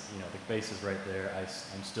since the base is right there, I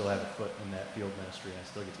still have a foot in that field ministry, and I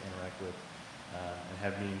still get to interact with and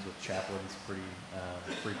have meetings with chaplains pretty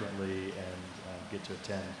frequently, and get to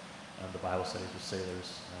attend the Bible studies with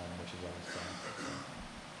sailors, which is always fun.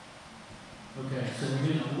 Okay, so we're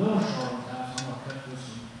getting a little short on time, so I'm going to cut this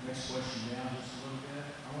next question down just a little bit.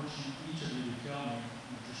 I want each of you to tell me,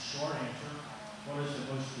 with a short answer, what is the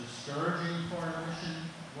most discouraging part of mission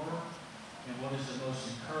work, and what is the most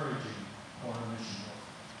encouraging part of mission work?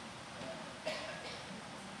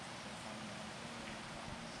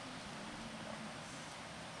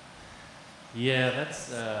 Yeah,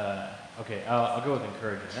 that's okay. I'll go with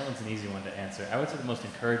encouraging. That one's an easy one to answer. I would say the most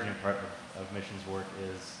encouraging part of missions work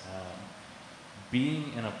is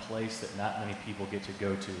being in a place that not many people get to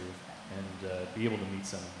go to and be able to meet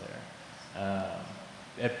someone there.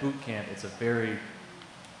 At boot camp, it's a very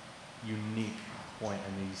unique point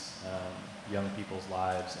in these young people's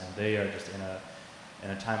lives, and they are just in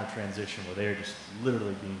a time of transition where they are just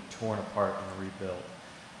literally being torn apart and rebuilt.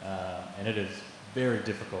 And it is very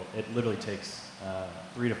difficult. It literally takes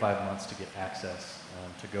 3 to 5 months to get access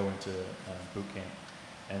to go into boot camp.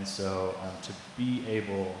 And so to be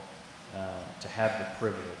able to have the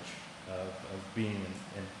privilege of being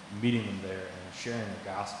and meeting them there and sharing the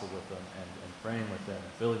gospel with them and praying with them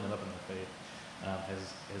and building them up in their faith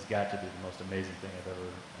has got to be the most amazing thing I've ever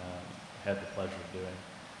had the pleasure of doing.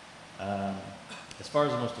 As far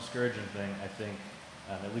as the most discouraging thing, I think,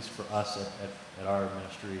 at least for us at our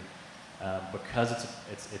ministry, because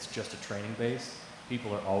it's just a training base,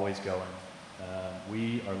 people are always going.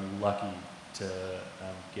 We are lucky to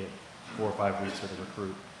get 4 or 5 weeks with a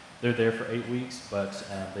recruit. They're there for 8 weeks, but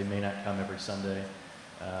they may not come every Sunday.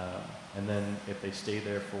 And then if they stay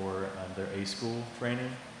there for their A-school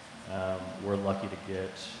training, we're lucky to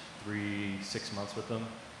get 6 months with them,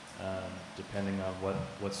 depending on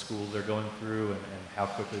what school they're going through and how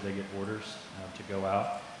quickly they get orders to go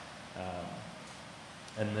out.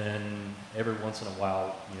 And then every once in a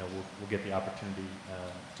while, we'll get the opportunity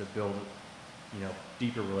to build,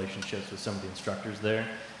 deeper relationships with some of the instructors there.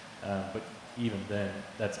 But even then,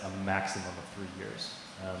 that's a maximum of 3 years.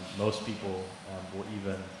 Most people will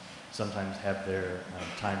even sometimes have their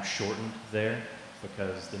time shortened there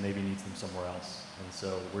because the Navy needs them somewhere else. And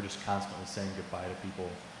so we're just constantly saying goodbye to people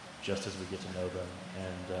just as we get to know them.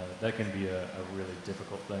 And that can be a really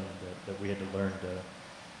difficult thing that we had to learn to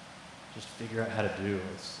just figure out how to do.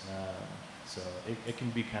 So it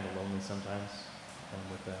can be kind of lonely sometimes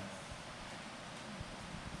with that.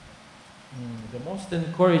 The most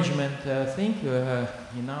encouragement thing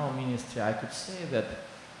in our ministry, I could say that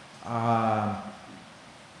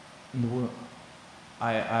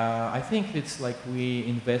I think it's like we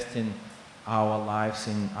invest in our lives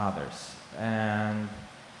in others, and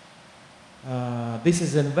this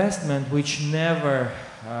is investment which you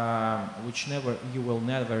will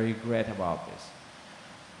never regret about this.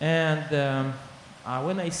 And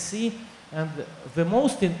when I see, and the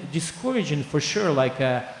most discouraging for sure, like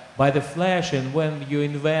by the flesh, and when you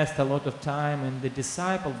invest a lot of time in the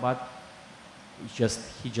disciple, but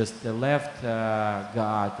he just left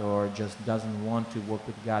God or just doesn't want to work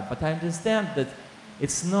with God. But I understand that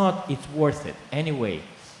it's worth it anyway.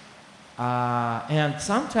 And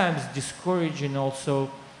sometimes discouraging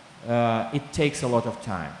also, it takes a lot of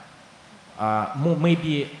time.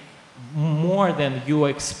 Maybe more than you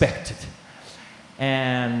expected.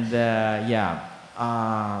 And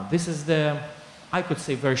this is I could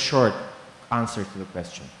say, very short answer to the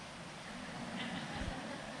question.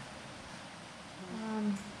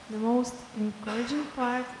 The most encouraging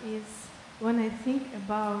part is when I think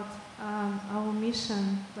about our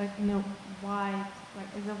mission, like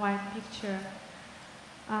as a wide picture.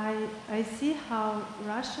 I see how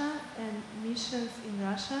Russia and missions in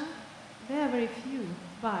Russia, they are very few,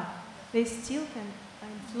 but they still can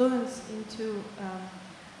influence into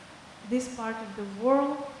this part of the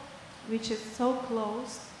world, which is so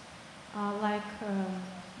close, like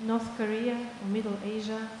North Korea or Middle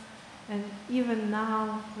Asia. And even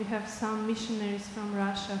now, we have some missionaries from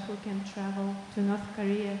Russia who can travel to North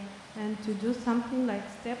Korea and to do something like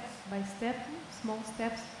step by step, small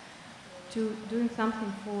steps, to doing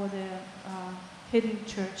something for the hidden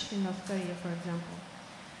church in North Korea, for example.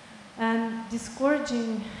 And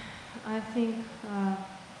discouraging, I think,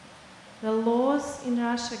 the laws in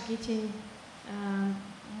Russia getting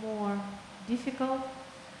more difficult,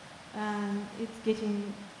 and it's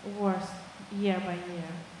getting worse year by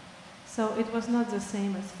year. So it was not the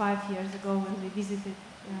same as 5 years ago when we visited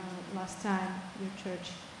last time your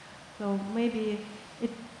church. So maybe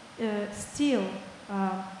it still,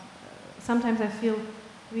 sometimes I feel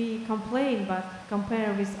we complain, but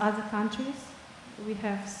compare with other countries, we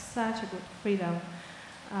have such a good freedom.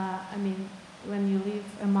 When you live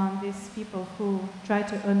among these people who try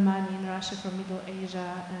to earn money in Russia from Middle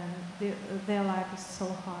Asia, and their life is so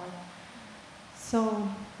hard. So,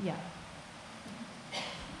 yeah.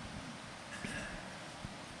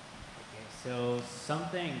 So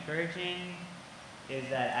something encouraging is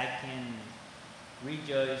that I can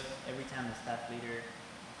rejoice every time the staff leader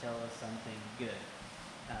tells us something good,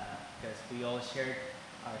 because we all shared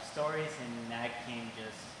our stories, and I can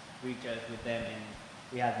just rejoice with them. And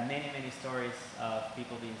we have many stories of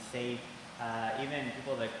people being saved, even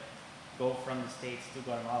people that go from the States to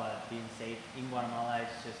Guatemala being saved in Guatemala.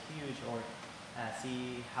 It's just huge. Or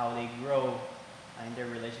see how they grow in their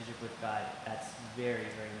relationship with God. That's very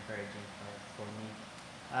encouraging for me.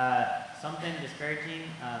 Something discouraging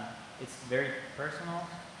it's very personal.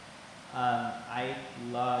 I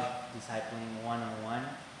love discipling one-on-one,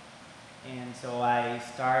 and so I've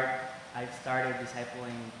started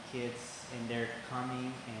discipling kids, and they're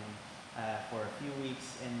coming and for a few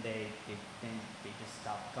weeks, and then they just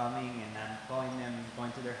stop coming, and I'm calling them,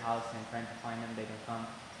 going to their house and trying to find them. They don't come.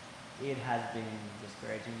 It has been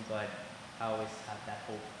discouraging, but I always have that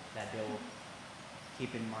hope that they will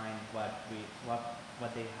keep in mind what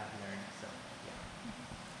they have learned. So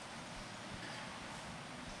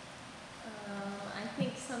I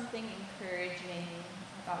think something encouraging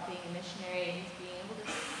about being a missionary is being able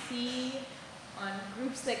to see on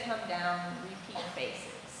groups that come down repeat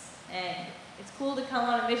faces. And it's cool to come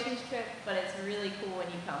on a missions trip, but it's really cool when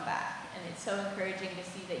you come back. And it's so encouraging to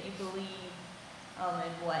see that you believe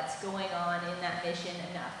in what's going on in that mission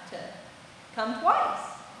enough to come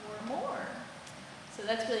twice or more. So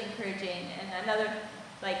that's really encouraging. And another,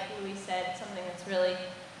 like Louis said, something that's really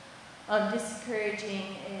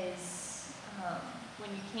discouraging is when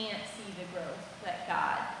you can't see the growth that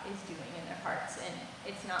God is doing in their hearts. And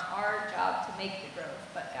it's not our job to make the growth,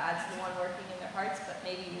 but God's the one working in their hearts, but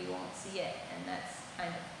maybe we won't see it. And that's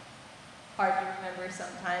kind of hard to remember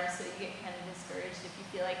sometimes, so you get kind of discouraged if you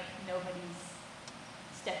feel like nobody's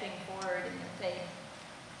stepping forward in their faith.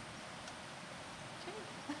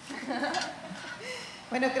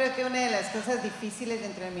 Bueno, creo que una de las cosas difíciles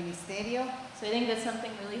dentro del ministerio So I think that's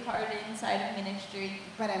something really hard inside of ministry.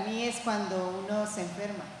 para mí es cuando uno se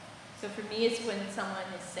enferma, So for me, it's when someone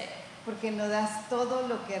is sick. porque no das todo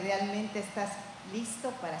lo que realmente estás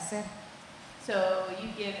listo para hacer. So you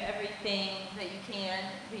give everything that you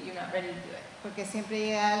can, but you're not ready to do it. Porque siempre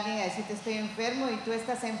llega alguien a decirte estoy enfermo y tú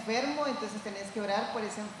estás enfermo, entonces tenés que orar por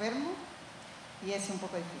ese enfermo y es un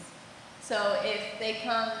poco difícil. So if they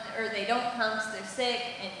come or they don't come, so they're sick,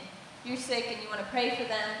 and you're sick and you want to pray for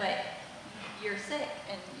them, but you're sick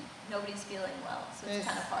and nobody's feeling well, so it's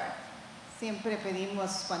kind of hard. Siempre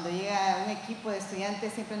pedimos, cuando llega un equipo de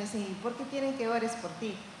estudiantes, siempre nos dicen, ¿por qué quieren que ores por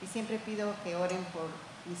ti? Y siempre pido que oren por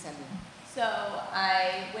mi salud. So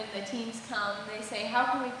when the teams come, they say, how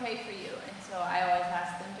can we pray for you? And so I always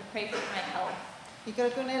ask them to pray for my health. Y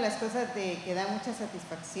creo que una de las cosas que da mucha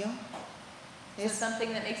satisfacción So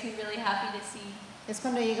something that makes me really happy to see es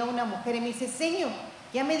cuando llega una mujer y me dice, Señor,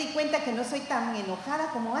 ya me di cuenta que no soy tan enojada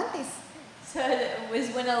como antes. So it was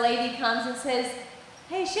when a lady comes and says,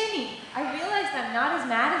 hey, Shinny, I realized I'm not as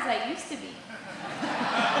mad as I used to be.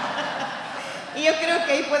 Y yo creo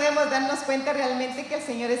que ahí podemos darnos cuenta realmente que el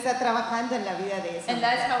Señor está trabajando en la vida de esa And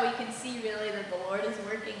mujer. that's how we can see really that the Lord is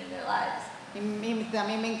working in their lives. Y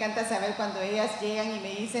también me encanta saber cuando ellas llegan y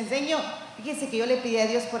me dicen, Señor, fíjese que yo le pedí a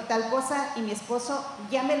Dios por tal cosa y mi esposo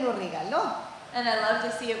ya me lo regaló. And I love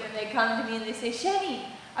to see it when they come to me and they say, Shinny,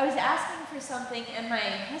 I was asking for something and my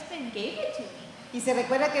husband gave it to me. Y se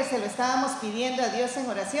recuerda que se lo estábamos pidiendo a Dios en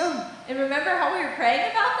oración. And remember how we were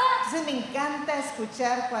praying about that? Entonces me encanta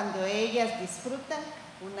escuchar cuando ellas disfrutan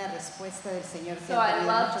una respuesta del Señor que So ha I tenido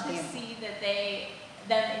love mucho to tiempo. see that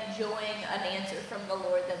them enjoying an answer from the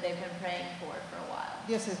Lord that they've been praying for a while.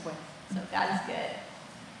 Dios es bueno. So God is good.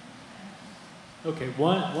 Okay,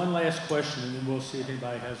 one last question, and then we'll see if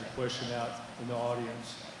anybody has a question out in the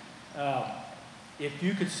audience. If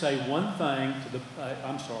you could say one thing to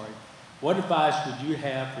what advice would you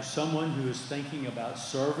have for someone who is thinking about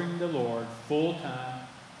serving the Lord full-time,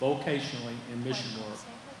 vocationally, in mission work?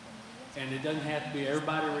 And it doesn't have to be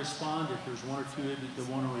everybody respond. If there's one or two that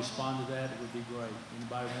want to respond to that, it would be great.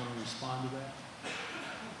 Anybody want to respond to that?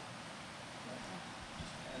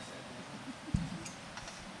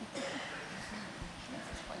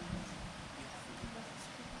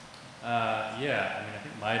 Yeah, I mean, I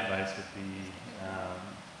think my advice would be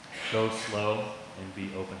go slow and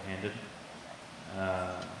be open-handed.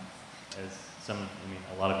 A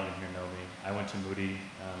lot of you in here know me. I went to Moody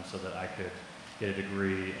so that I could get a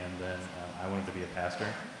degree, and then I wanted to be a pastor.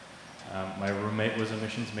 My roommate was a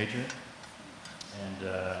missions major, and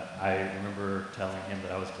I remember telling him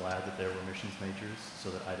that I was glad that there were missions majors so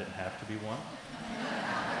that I didn't have to be one.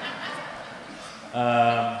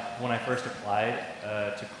 When I first applied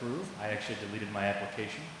to Crew, I actually deleted my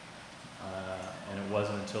application, and it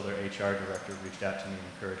wasn't until their HR director reached out to me and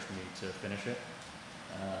encouraged me to finish it.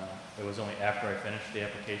 It was only after I finished the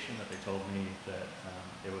application that they told me that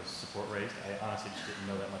it was support raised. I honestly just didn't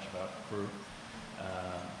know that much about Crew.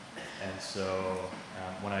 And so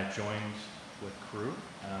when I joined with Crew,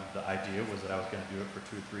 the idea was that I was going to do it for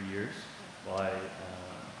 2 or 3 years while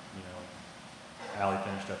Allie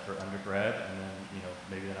finished up her undergrad, and then,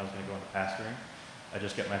 maybe then I was going to go into pastoring. I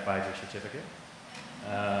just got my 5-year certificate.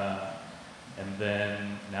 And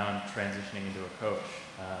then now I'm transitioning into a coach.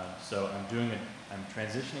 So I'm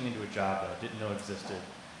transitioning into a job that I didn't know existed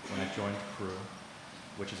when I joined Crew,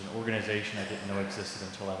 which is an organization I didn't know existed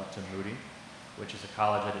until I went to Moody, which is a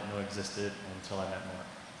college I didn't know existed until I met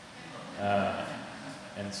Mark.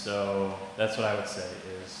 And so that's what I would say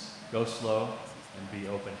is go slow and be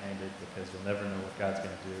open-handed, because you'll never know what God's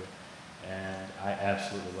going to do. And I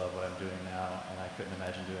absolutely love what I'm doing now, and I couldn't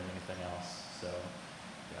imagine doing anything else. So,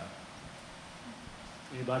 yeah.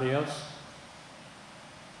 Anybody else?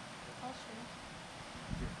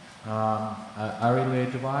 I really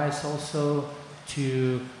advise also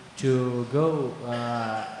to go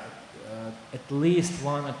at least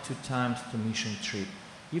 1 or 2 times to mission trip.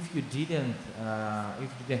 If you didn't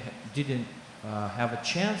have a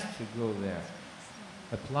chance to go there,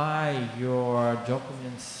 apply your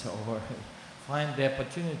documents or find the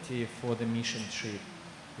opportunity for the mission trip.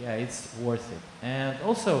 Yeah, it's worth it. And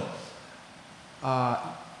also,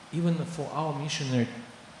 even for our missionary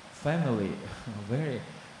family, very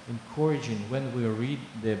encouraging when we read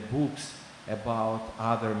the books about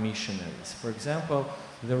other missionaries. For example,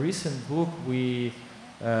 the recent book we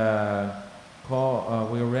read,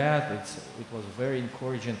 it was very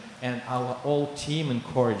encouraging, and our whole team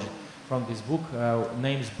encouraged from this book.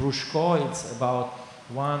 Name's Brushko. It's about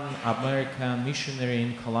one American missionary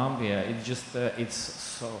in Colombia. It's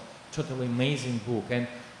so totally amazing book, and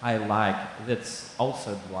I like. That's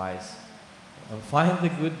also advice. Find a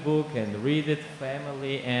good book and read it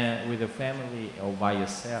family and with a family or by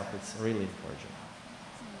yourself. It's really encouraging.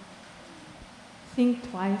 Think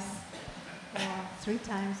twice, or 3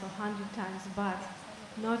 times, or 100 times, but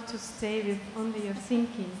not to stay with only your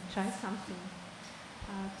thinking. Try something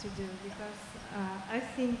to do, because I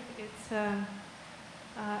think it's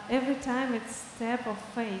every time it's step of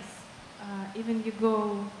faith. Even you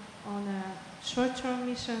go on a short-term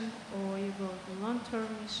mission or you go to long-term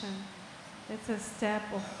mission, it's a step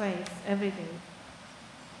of faith every day.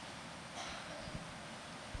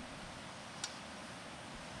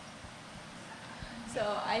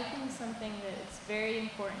 So I think something that's very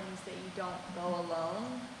important is that you don't go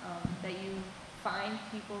alone, that you find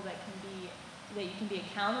people that you can be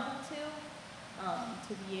accountable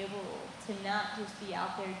to be able to not just be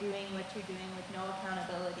out there doing what you're doing with no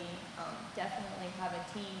accountability. Definitely have a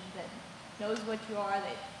team that knows what you are,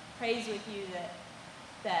 that prays with you,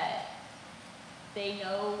 that they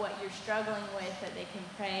know what you're struggling with, that they can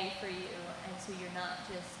pray for you, and so you're not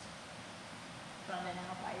just running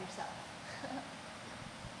out by yourself.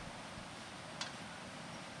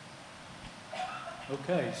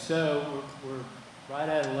 Okay, so we're right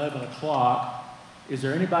at 11 o'clock. Is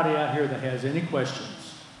there anybody out here that has any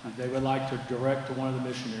questions that they would like to direct to one of the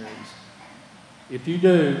missionaries? If you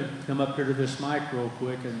do, come up here to this mic real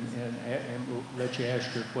quick and we'll let you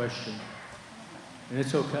ask your question. And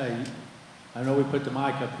it's okay. I know we put the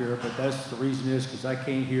mic up here, but that's the reason is because I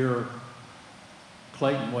can't hear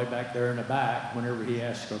Clayton way back there in the back whenever he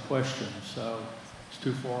asks a question, so it's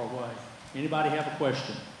too far away. Anybody have a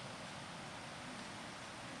question?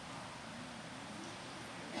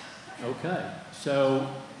 Okay, so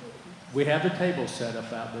we have the table set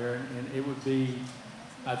up out there, and it would be,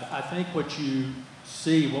 I think what you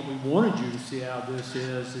see, what we wanted you to see out of this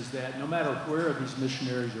is that no matter where these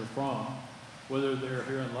missionaries are from, whether they're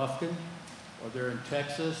here in Lufkin, or they're in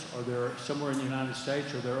Texas, or they're somewhere in the United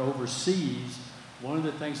States, or they're overseas, one of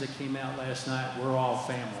the things that came out last night, we're all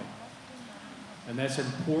family. And that's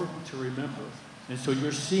important to remember. And so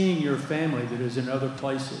you're seeing your family that is in other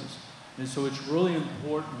places. And so it's really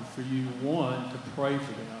important for you, one, to pray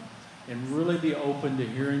for them and really be open to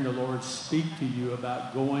hearing the Lord speak to you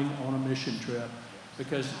about going on a mission trip.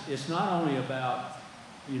 Because it's not only about,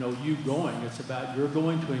 you going, it's about you're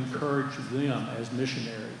going to encourage them as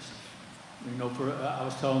missionaries. I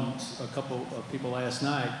was telling a couple of people last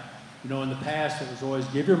night, in the past it was always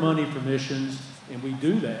give your money for missions, and we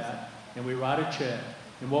do that, and we write a check.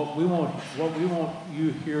 And what we want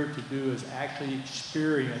you here to do is actually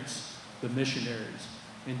experience the missionaries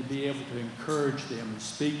and to be able to encourage them and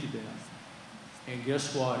speak to them. And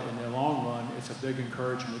guess what? In the long run, it's a big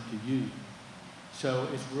encouragement to you. So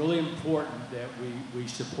it's really important that we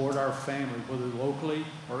support our family, whether locally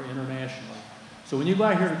or internationally. So when you go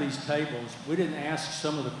out here to these tables, we didn't ask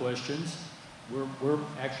some of the questions. We're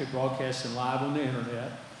actually broadcasting live on the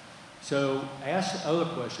internet. So ask other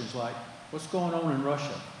questions like, what's going on in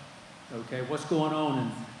Russia? Okay, what's going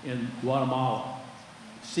on in Guatemala?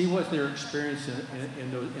 See what they're experiencing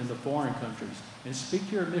in the foreign countries. And speak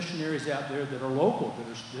to your missionaries out there that are local,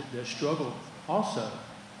 that struggle also.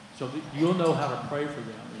 So that you'll know how to pray for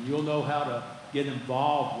them, and you'll know how to get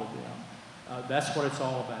involved with them. That's what it's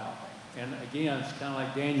all about. And again, it's kind of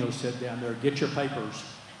like Daniel said down there, get your papers,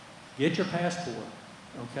 get your passport,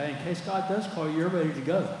 okay? In case God does call you, you're ready to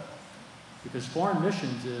go. Because foreign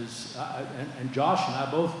missions is, and Josh and I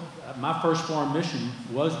both, my first foreign mission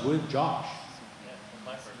was with Josh.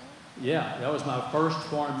 Yeah, that was my first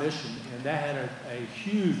foreign mission, and that had a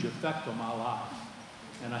huge effect on my life.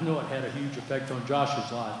 And I know it had a huge effect on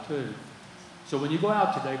Josh's life too. So when you go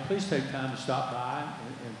out today, please take time to stop by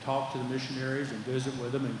and talk to the missionaries and visit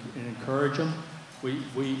with them and encourage them.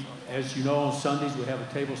 We, as you know, on Sundays we have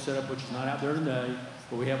a table set up, which is not out there today,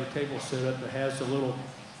 but we have a table set up that has the little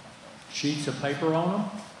sheets of paper on them.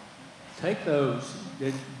 Take those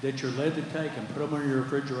that you're led to take and put them on your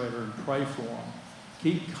refrigerator and pray for them.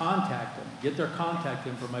 Contact them. Get their contact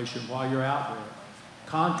information while you're out there.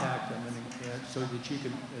 Contact them and so that you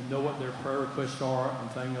can know what their prayer requests are and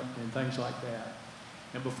things like that.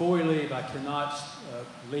 And before we leave, I cannot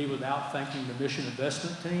leave without thanking the Mission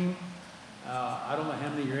Investment Team. I don't know how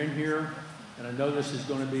many are in here, and I know this is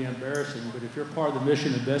going to be embarrassing, but if you're part of the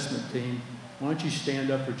Mission Investment Team, why don't you stand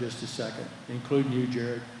up for just a second, including you,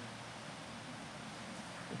 Jared.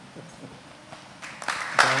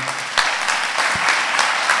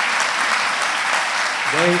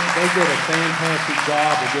 They did a fantastic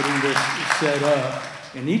job of getting this set up,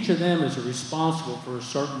 and each of them is responsible for a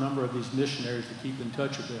certain number of these missionaries to keep in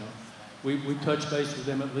touch with them. We touch base with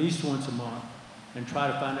them at least once a month and try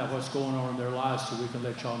to find out what's going on in their lives so we can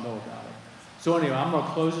let y'all know about it. So anyway, I'm going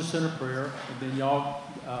to close this in a prayer, and then y'all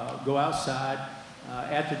go outside.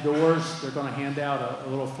 At the doors, they're going to hand out a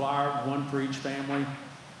little flyer, one for each family,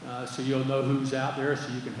 so you'll know who's out there so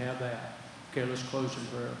you can have that. Okay, let's close in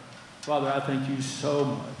prayer. Father, I thank you so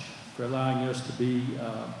much for allowing us to be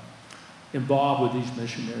involved with these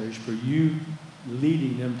missionaries, for you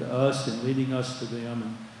leading them to us and leading us to them.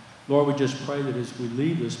 And Lord, we just pray that as we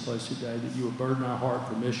leave this place today, that you will burden our heart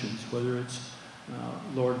for missions, whether it's,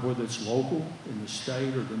 Lord, whether it's local, in the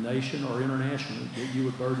state or the nation or internationally, that you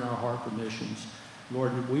would burden our heart for missions.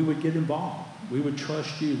 Lord, that we would get involved. We would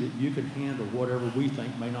trust you that you can handle whatever we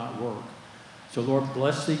think may not work. So, Lord,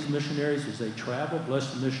 bless these missionaries as they travel.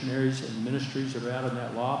 Bless the missionaries and ministries that are out in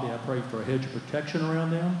that lobby. I pray for a hedge of protection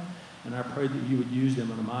around them, and I pray that you would use them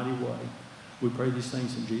in a mighty way. We pray these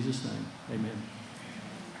things in Jesus' name. Amen.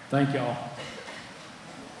 Thank y'all.